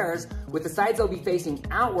pairs with the sides that will be facing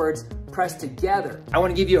outwards pressed together. I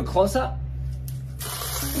want to give you a close-up.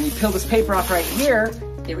 When you peel this paper off right here,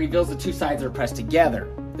 it reveals the two sides are pressed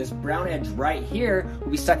together. This brown edge right here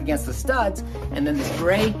will be stuck against the studs, and then this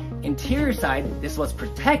gray interior side, this is what's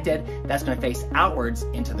protected, that's going to face outwards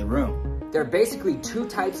into the room. There are basically two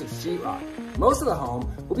types of sheetrock. Most of the home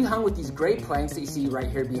will be hung with these gray planks that you see right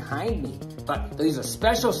here behind me, but they'll use a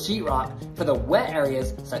special sheetrock for the wet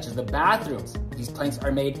areas such as the bathrooms. These planks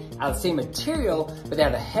are made out of the same material, but they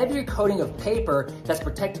have a heavier coating of paper that's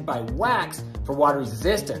protected by wax for water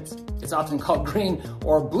resistance. It's often called green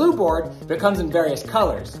or blue board, but it comes in various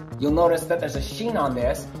colors. You'll notice that there's a sheen on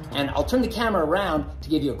this, and I'll turn the camera around to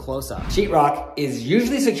give you a close-up. Sheetrock is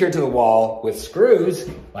usually secured to the wall with screws,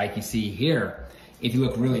 like you see here. If you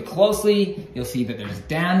look really closely, you'll see that there's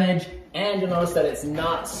damage, and you'll notice that it's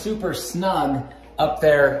not super snug up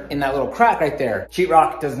there in that little crack right there.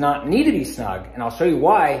 Sheetrock does not need to be snug, and I'll show you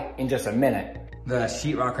why in just a minute. The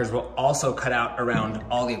sheetrockers will also cut out around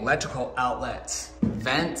all the electrical outlets,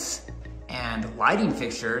 vents, and lighting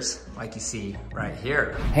fixtures like you see right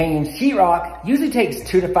here. Hanging sheetrock usually takes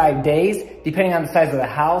 2 to 5 days, depending on the size of the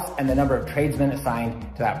house and the number of tradesmen assigned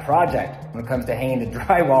to that project. When it comes to hanging the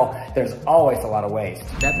drywall, there's always a lot of waste.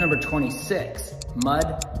 Step number 26,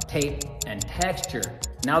 mud, tape, and texture.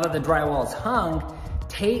 Now that the drywall is hung,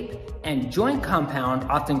 Tape and joint compound,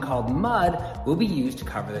 often called mud, will be used to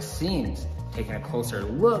cover the seams. Taking a closer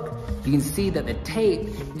look, you can see that the tape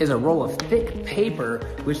is a roll of thick paper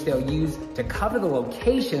which they'll use to cover the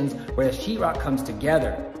locations where the sheetrock comes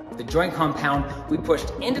together. The joint compound will be pushed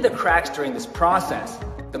into the cracks during this process.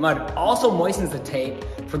 The mud also moistens the tape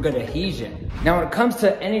for good adhesion. Now when it comes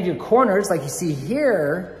to any of your corners, like you see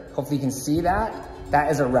here, hopefully you can see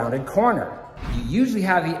that is a rounded corner. You usually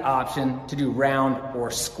have the option to do round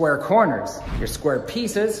or square corners. Your square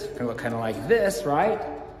pieces can look kind of like this, right?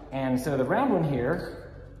 And instead of the round one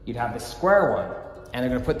here, you'd have the square one. And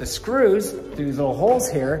they're gonna put the screws through these little holes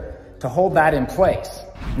here to hold that in place.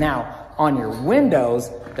 Now, on your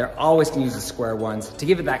windows, they're always gonna use the square ones to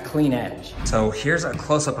give it that clean edge. So here's a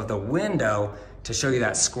close-up of the window to show you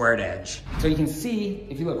that squared edge. So you can see,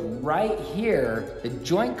 if you look right here, the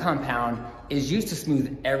joint compound is used to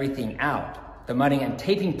smooth everything out. The mudding and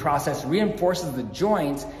taping process reinforces the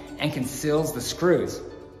joints and conceals the screws.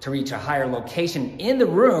 To reach a higher location in the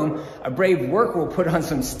room, a brave worker will put on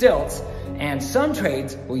some stilts, and some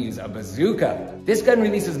trades will use a bazooka. This gun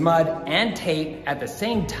releases mud and tape at the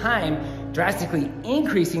same time, drastically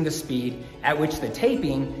increasing the speed at which the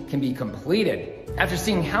taping can be completed. After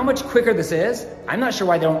seeing how much quicker this is, I'm not sure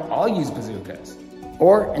why they don't all use bazookas.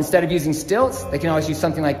 Or instead of using stilts, they can always use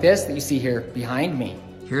something like this that you see here behind me.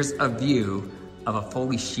 Here's a view of a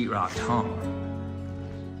fully sheetrocked home.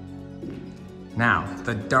 Now,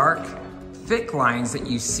 the dark, thick lines that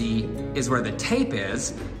you see is where the tape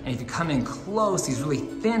is, and if you come in close, these really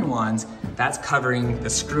thin ones, that's covering the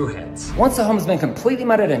screw heads. Once the home has been completely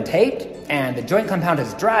mudded and taped, and the joint compound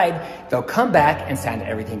has dried, they'll come back and sand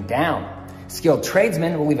everything down. Skilled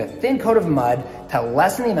tradesmen will leave a thin coat of mud to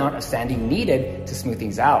lessen the amount of sanding needed to smooth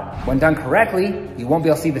things out. When done correctly, you won't be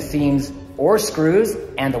able to see the seams or screws,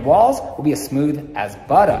 and the walls will be as smooth as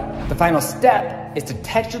butter. The final step is to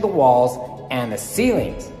texture the walls and the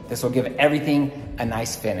ceilings. This will give everything a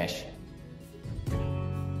nice finish.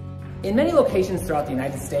 In many locations throughout the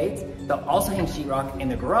United States, they'll also hang sheetrock in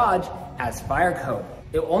the garage as fire coat.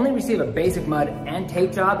 It will only receive a basic mud and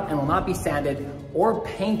tape job and will not be sanded or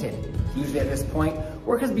painted. Usually at this point,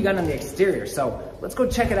 work has begun on the exterior, so let's go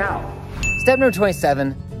check it out. Step number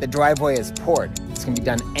 27, the driveway is poured. This can be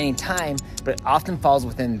done anytime, but it often falls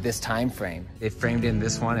within this time frame. They framed in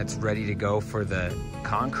this one, it's ready to go for the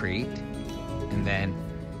concrete. And then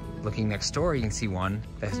looking next door, you can see one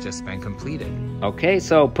that has just been completed. Okay,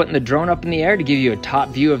 so putting the drone up in the air to give you a top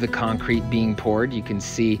view of the concrete being poured, you can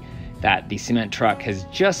see that the cement truck has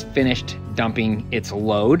just finished dumping its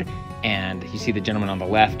load, and you see the gentleman on the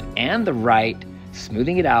left and the right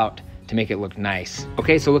smoothing it out to make it look nice.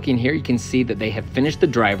 Okay, so looking here, you can see that they have finished the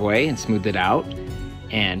driveway and smoothed it out.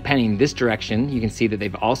 And panning this direction, you can see that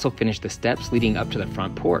they've also finished the steps leading up to the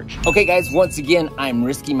front porch. Okay guys, once again, I'm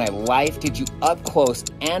risking my life to get you up close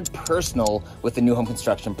and personal with the new home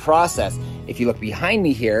construction process. If you look behind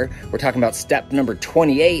me here, we're talking about step number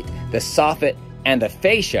 28, the soffit and the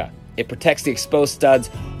fascia. It protects the exposed studs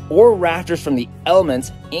or rafters from the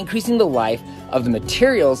elements, increasing the life of the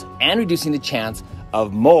materials and reducing the chance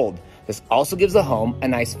of mold. This also gives the home a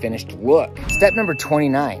nice finished look. Step number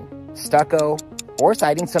 29, stucco or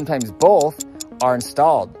siding, sometimes both, are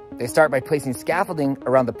installed. They start by placing scaffolding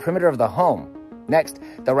around the perimeter of the home. Next,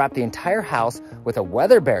 they'll wrap the entire house with a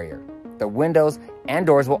weather barrier. The windows and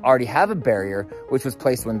doors will already have a barrier, which was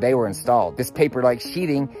placed when they were installed. This paper-like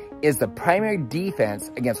sheathing is the primary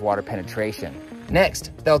defense against water penetration.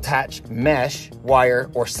 Next, they'll attach mesh,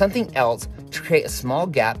 wire, or something else to create a small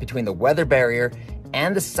gap between the weather barrier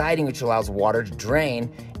and the siding, which allows water to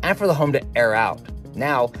drain and for the home to air out.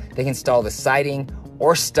 Now, they can install the siding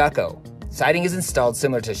or stucco. Siding is installed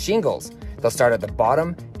similar to shingles. They'll start at the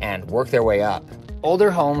bottom and work their way up. Older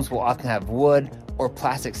homes will often have wood or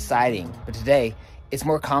plastic siding, but today, it's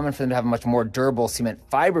more common for them to have a much more durable cement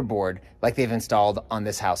fiberboard like they've installed on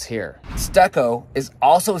this house here. Stucco is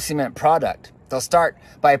also a cement product. They'll start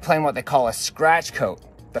by applying what they call a scratch coat.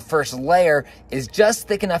 The first layer is just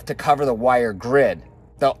thick enough to cover the wire grid.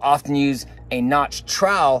 They'll often use a notched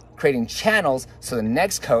trowel, creating channels so the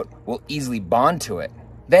next coat will easily bond to it.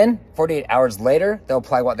 Then, 48 hours later, they'll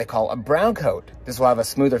apply what they call a brown coat. This will have a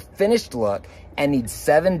smoother finished look and needs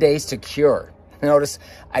 7 days to cure. Notice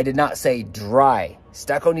I did not say dry.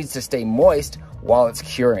 Stucco needs to stay moist while it's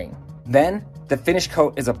curing. Then, the finish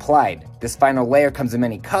coat is applied. This final layer comes in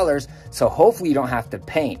many colors, so hopefully you don't have to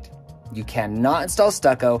paint. You cannot install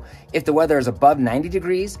stucco if the weather is above 90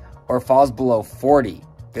 degrees or falls below 40.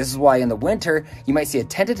 This is why in the winter, you might see a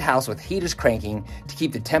tented house with heaters cranking to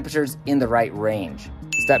keep the temperatures in the right range.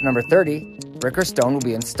 Step number 30, brick or stone will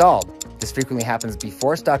be installed. This frequently happens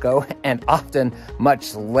before stucco and often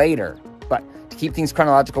much later. But to keep things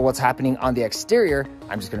chronological, what's happening on the exterior,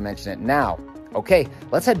 I'm just gonna mention it now. Okay,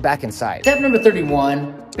 let's head back inside. Step number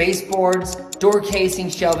 31, baseboards, door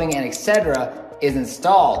casing, shelving, and etc. is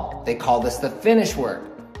installed. They call this the finish work.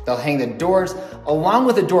 They'll hang the doors along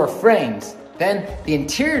with the door frames. Then the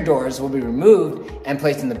interior doors will be removed and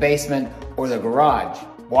placed in the basement or the garage.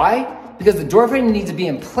 Why? Because the door frame needs to be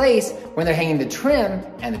in place when they're hanging the trim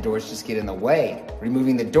and the doors just get in the way.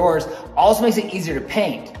 Removing the doors also makes it easier to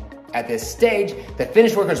paint. At this stage, the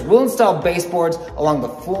finish workers will install baseboards along the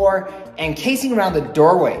floor and casing around the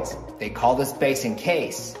doorways. They call this base and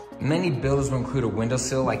case. Many builders will include a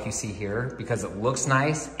windowsill like you see here because it looks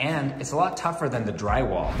nice and it's a lot tougher than the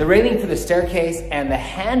drywall. The railing for the staircase and the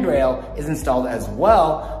handrail is installed as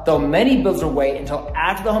well, though many builders will wait until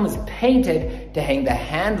after the home is painted to hang the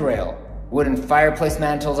handrail. Wooden fireplace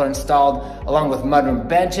mantles are installed along with mudroom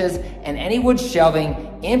benches and any wood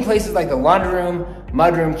shelving in places like the laundry room,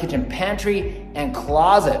 mudroom, kitchen pantry, and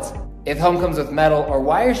closets. If the home comes with metal or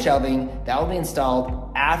wire shelving, that will be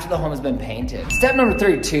installed after the home has been painted. Step number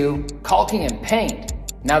 32, caulking and paint.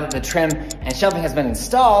 Now that the trim and shelving has been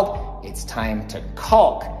installed, it's time to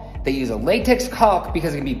caulk. They use a latex caulk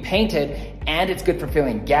because it can be painted and it's good for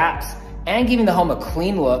filling gaps and giving the home a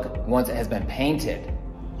clean look once it has been painted.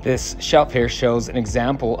 This shelf here shows an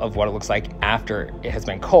example of what it looks like after it has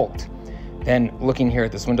been caulked. Then looking here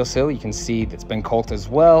at this windowsill, you can see that's been caulked as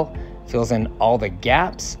well. Fills in all the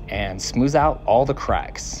gaps and smooths out all the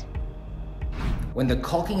cracks. When the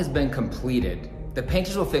caulking has been completed, the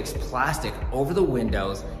painters will fix plastic over the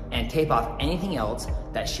windows and tape off anything else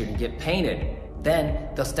that shouldn't get painted. Then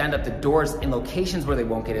they'll stand up the doors in locations where they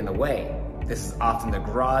won't get in the way. This is often the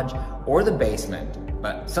garage or the basement,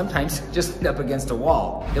 but sometimes just up against a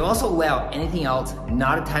wall. They'll also lay out anything else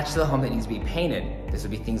not attached to the home that needs to be painted. This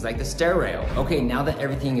would be things like the stair rail. Okay, now that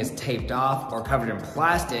everything is taped off or covered in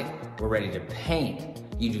plastic, we're ready to paint.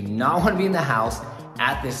 You do not want to be in the house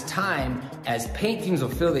at this time as paint fumes will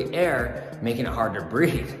fill the air, making it hard to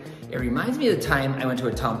breathe. It reminds me of the time I went to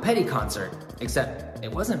a Tom Petty concert, except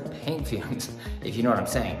it wasn't paint fumes, if you know what I'm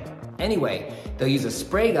saying. Anyway, they'll use a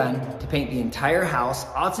spray gun to paint the entire house,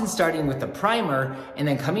 often starting with the primer and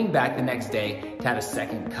then coming back the next day to add a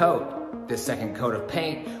second coat. This second coat of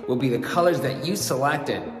paint will be the colors that you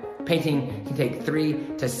selected. Painting can take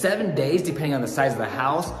 3 to 7 days depending on the size of the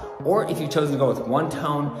house, or if you've chosen to go with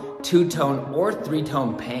 1-tone, 2-tone, or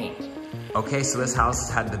 3-tone paint. Okay, so this house has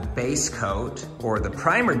had the base coat or the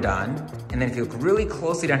primer done, and then if you look really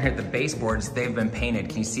closely down here at the baseboards, they've been painted.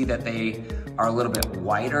 Can you see that they are a little bit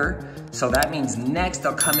whiter? So that means next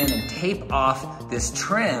they'll come in and tape off this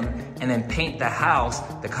trim and then paint the house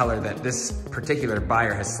the color that this particular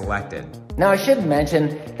buyer has selected. Now I should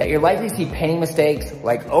mention that you're likely to see painting mistakes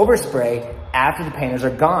like overspray after the painters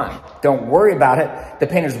are gone. Don't worry about it. The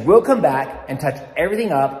painters will come back and touch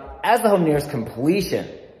everything up as the home nears completion.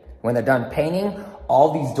 When they're done painting,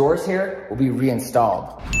 all these doors here will be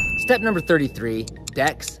reinstalled. Step number 33,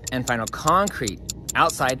 decks and final concrete.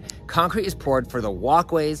 Outside, concrete is poured for the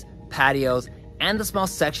walkways, patios, and the small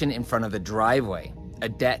section in front of the driveway. A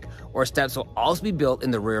deck or steps will also be built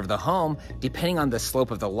in the rear of the home, depending on the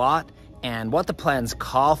slope of the lot and what the plans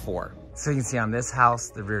call for. So you can see on this house,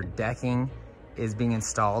 the rear decking is being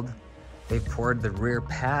installed. They've poured the rear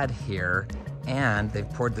pad here, and they've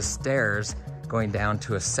poured the stairs going down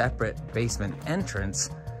to a separate basement entrance,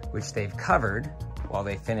 which they've covered while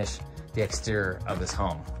they finish the exterior of this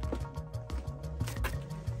home.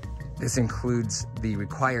 This includes the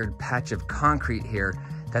required patch of concrete here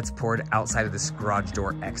that's poured outside of this garage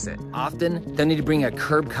door exit. Often, they'll need to bring a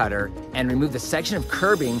curb cutter and remove the section of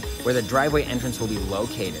curbing where the driveway entrance will be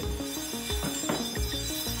located.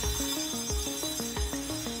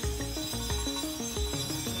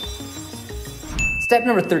 Step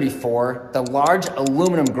number 34, the large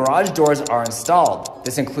aluminum garage doors are installed.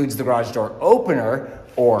 This includes the garage door opener,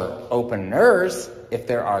 or openers, if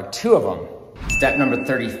there are 2 of them. Step number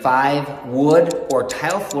 35, wood or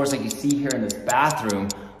tile floors like you see here in this bathroom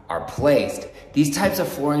are placed. These types of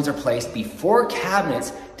floorings are placed before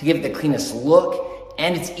cabinets to give it the cleanest look,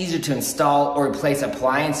 and it's easier to install or replace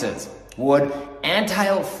appliances. Wood and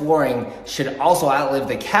tile flooring should also outlive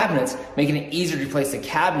the cabinets, making it easier to replace the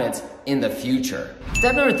cabinets in the future.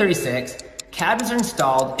 Step number 36, cabinets are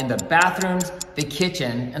installed in the bathrooms, the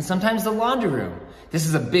kitchen, and sometimes the laundry room. This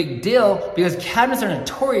is a big deal because cabinets are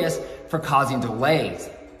notorious for causing delays.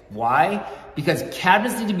 Why? Because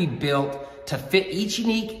cabinets need to be built to fit each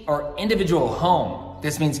unique or individual home.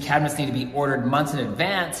 This means cabinets need to be ordered months in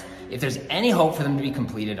advance if there's any hope for them to be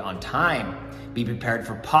completed on time. Be prepared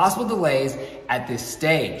for possible delays at this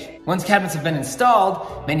stage. Once cabinets have been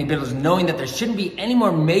installed, many builders, knowing that there shouldn't be any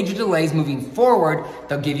more major delays moving forward,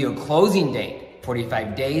 they'll give you a closing date.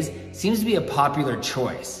 45 days seems to be a popular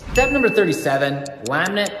choice. Step number 37,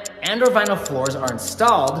 laminate and or vinyl floors are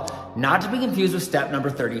installed, not to be confused with step number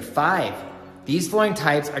 35. These flooring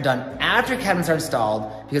types are done after cabinets are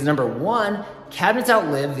installed because number one, cabinets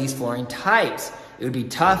outlive these flooring types. It would be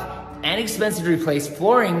tough and expensive to replace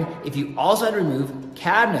flooring if you also had to remove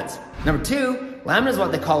cabinets. Number two, laminate is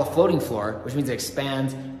what they call a floating floor, which means it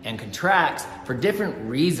expands and contracts for different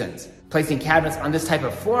reasons. Placing cabinets on this type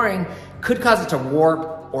of flooring could cause it to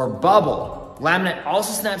warp or bubble. Laminate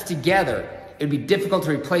also snaps together. It would be difficult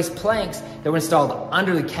to replace planks that were installed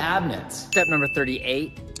under the cabinets. Step number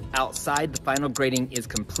 38, outside the final grading is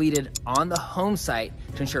completed on the home site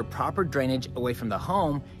to ensure proper drainage away from the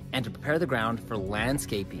home and to prepare the ground for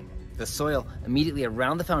landscaping. The soil immediately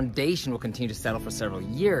around the foundation will continue to settle for several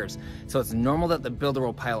years, so it's normal that the builder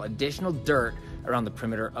will pile additional dirt around the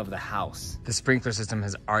perimeter of the house. The sprinkler system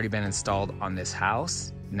has already been installed on this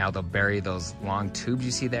house. Now they'll bury those long tubes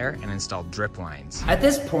you see there and install drip lines. At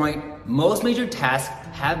this point, most major tasks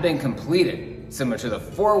have been completed. Similar to the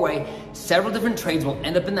four-way, several different trades will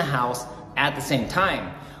end up in the house at the same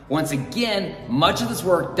time. Once again, much of this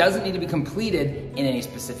work doesn't need to be completed in any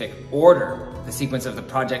specific order. The sequence of the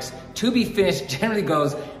projects to be finished generally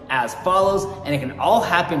goes as follows, and it can all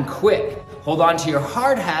happen quick. Hold on to your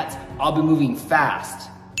hard hats, I'll be moving fast.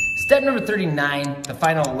 Step number 39, the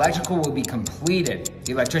final electrical will be completed.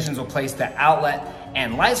 The electricians will place the outlet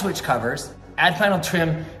and light switch covers, add final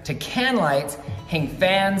trim to can lights, hang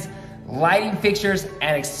fans, lighting fixtures,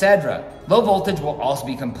 and etc. Low voltage will also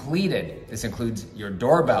be completed. This includes your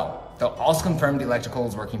doorbell. They'll also confirm the electrical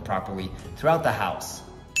is working properly throughout the house.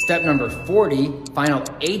 Step number 40, final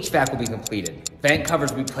HVAC will be completed. Vent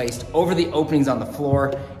covers will be placed over the openings on the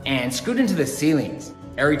floor and screwed into the ceilings.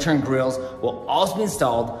 Air return grills will also be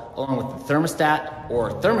installed along with the thermostat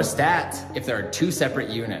or thermostats if there are two separate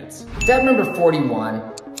units. Step number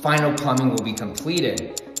 41, final plumbing will be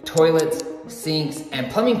completed. Toilets, sinks,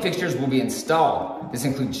 and plumbing fixtures will be installed. This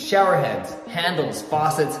includes shower heads, handles,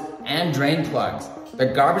 faucets, and drain plugs. The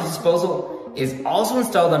garbage disposal is also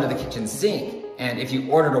installed under the kitchen sink, and if you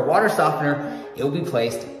ordered a water softener, it will be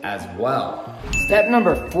placed as well. Step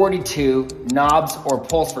number 42, knobs or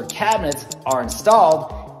pulls for cabinets are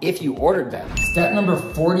installed if you ordered them. Step number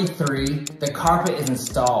 43, the carpet is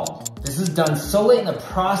installed. This is done so late in the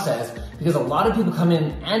process because a lot of people come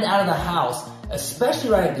in and out of the house, especially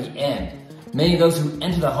right at the end. Many of those who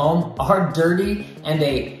enter the home are dirty and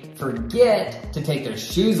they forget to take their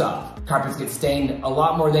shoes off. Carpets get stained a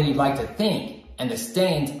lot more than you'd like to think, and the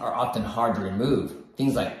stains are often hard to remove.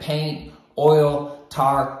 Things like paint, oil,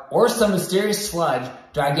 tar, or some mysterious sludge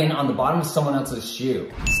dragged in on the bottom of someone else's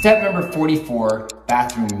shoe. Step number 44,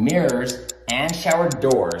 bathroom mirrors and shower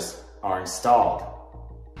doors are installed.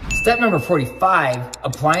 Step number 45,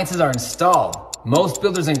 appliances are installed. Most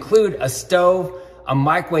builders include a stove, a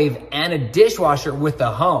microwave, and a dishwasher with the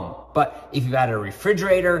home. But if you've added a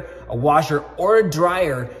refrigerator, a washer, or a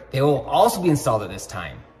dryer, they will also be installed at this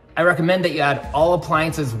time. I recommend that you add all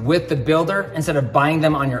appliances with the builder instead of buying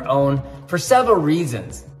them on your own for several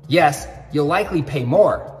reasons. Yes, you'll likely pay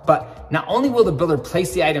more, but not only will the builder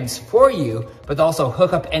place the items for you, but they'll also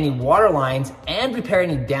hook up any water lines and repair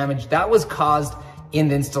any damage that was caused in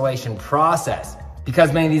the installation process.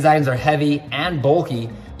 Because many of these items are heavy and bulky,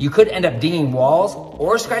 you could end up dinging walls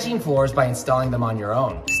or scratching floors by installing them on your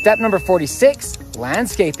own. Step number 46,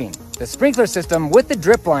 landscaping. The sprinkler system with the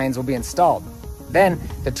drip lines will be installed. Then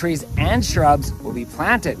the trees and shrubs will be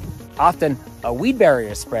planted. Often a weed barrier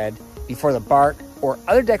is spread before the bark or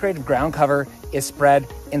other decorative ground cover is spread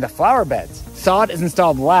in the flower beds. Sod is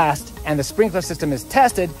installed last and the sprinkler system is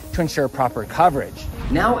tested to ensure proper coverage.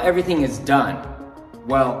 Now everything is done.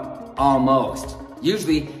 Well, almost.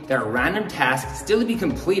 Usually, there are random tasks still to be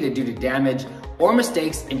completed due to damage or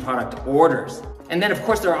mistakes in product orders. And then of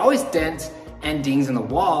course there are always dents and dings in the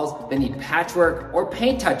walls that need patchwork or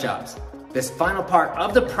paint touch-ups. This final part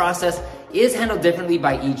of the process is handled differently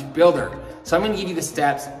by each builder. So I'm gonna give you the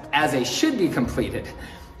steps as they should be completed.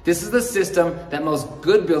 This is the system that most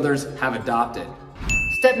good builders have adopted.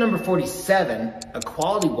 Step number 47, a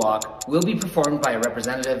quality walk will be performed by a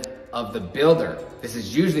representative of the builder. This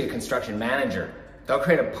is usually a construction manager. They'll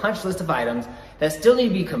create a punch list of items that still need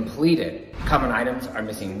to be completed. Common items are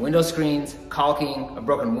missing window screens, caulking, a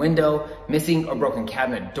broken window, missing or broken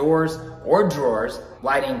cabinet doors or drawers,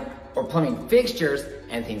 lighting or plumbing fixtures,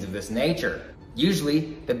 and things of this nature.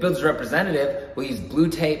 Usually, the builder's representative will use blue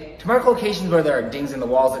tape to mark locations where there are dings in the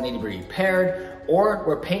walls that need to be repaired or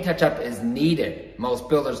where paint touch-up is needed. Most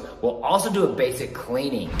builders will also do a basic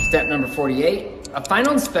cleaning. Step number 48, a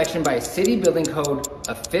final inspection by a city building code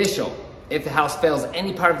official. If the house fails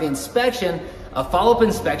any part of the inspection, a follow-up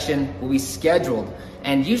inspection will be scheduled,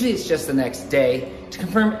 and usually it's just the next day to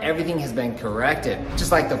confirm everything has been corrected.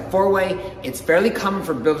 Just like the four-way, it's fairly common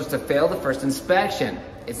for builders to fail the first inspection.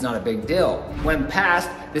 It's not a big deal. When passed,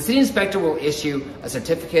 the city inspector will issue a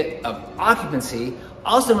certificate of occupancy,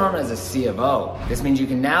 also known as a C of O. This means you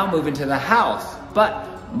can now move into the house, but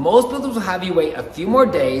most builders will have you wait a few more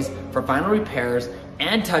days for final repairs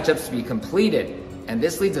and touch-ups to be completed. And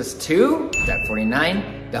this leads us to step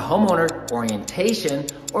 49, the homeowner orientation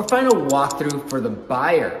or final walkthrough for the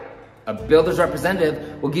buyer. A builder's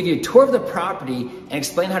representative will give you a tour of the property and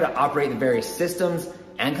explain how to operate the various systems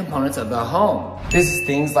and components of the home. This is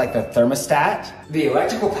things like the thermostat, the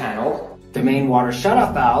electrical panel, the main water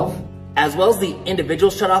shutoff valve, as well as the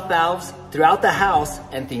individual shutoff valves throughout the house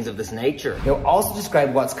and things of this nature. They'll also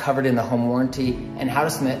describe what's covered in the home warranty and how to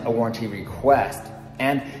submit a warranty request.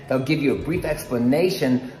 And they'll give you a brief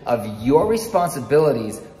explanation of your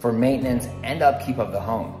responsibilities for maintenance and upkeep of the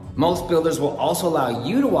home. Most builders will also allow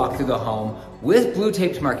you to walk through the home with blue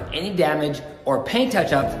tape to mark any damage or paint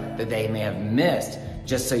touch-ups that they may have missed.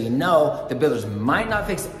 Just so you know, the builders might not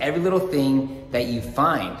fix every little thing that you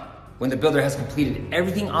find. When the builder has completed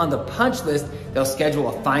everything on the punch list, they'll schedule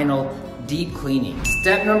a final deep cleaning.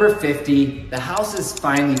 Step number 50, the house is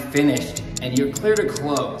finally finished and you're clear to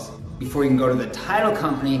close. Before you can go to the title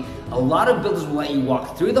company, a lot of builders will let you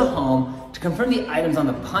walk through the home to confirm the items on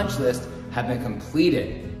the punch list have been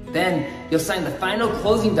completed. Then you'll sign the final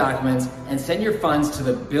closing documents and send your funds to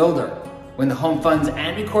the builder. When the home funds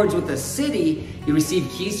and records with the city, you receive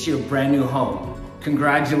keys to your brand new home.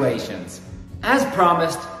 Congratulations. As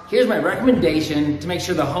promised, here's my recommendation to make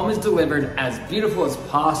sure the home is delivered as beautiful as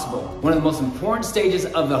possible. One of the most important stages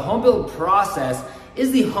of the home build process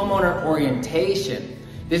is the homeowner orientation.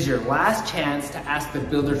 This is your last chance to ask the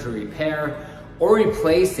builder to repair or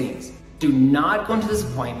replace things. Do not go into this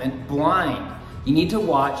appointment blind. You need to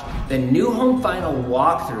watch the new home final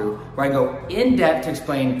walkthrough where I go in depth to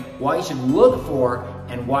explain what you should look for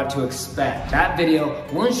and what to expect. That video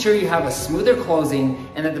will ensure you have a smoother closing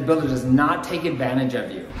and that the builder does not take advantage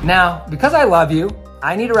of you. Now, because I love you,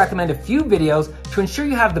 I need to recommend a few videos to ensure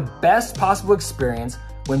you have the best possible experience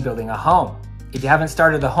when building a home. If you haven't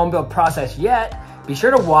started the home build process yet, be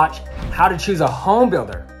sure to watch how to choose a home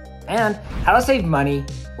builder and how to save money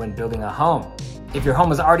when building a home. If your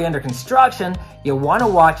home is already under construction, you'll want to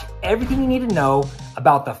watch everything you need to know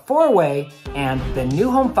about the four-way and the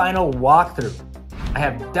new home final walkthrough. I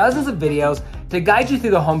have dozens of videos to guide you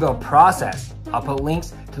through the home build process. I'll put links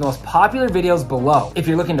to the most popular videos below. If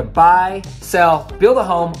you're looking to buy, sell, build a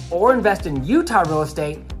home, or invest in Utah real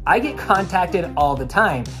estate, I get contacted all the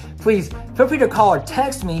time. Please feel free to call or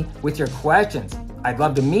text me with your questions. I'd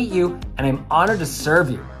love to meet you and I'm honored to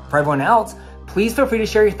serve you. For everyone else, please feel free to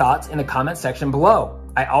share your thoughts in the comment section below.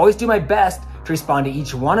 I always do my best to respond to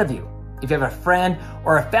each one of you. If you have a friend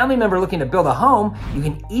or a family member looking to build a home, you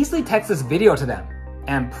can easily text this video to them.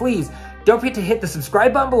 And please don't forget to hit the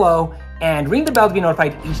subscribe button below and ring the bell to be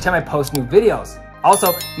notified each time I post new videos.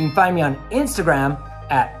 Also, you can find me on Instagram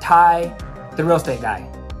at Ty, the Real Estate Guy.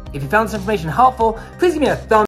 If you found this information helpful, please give me a thumbs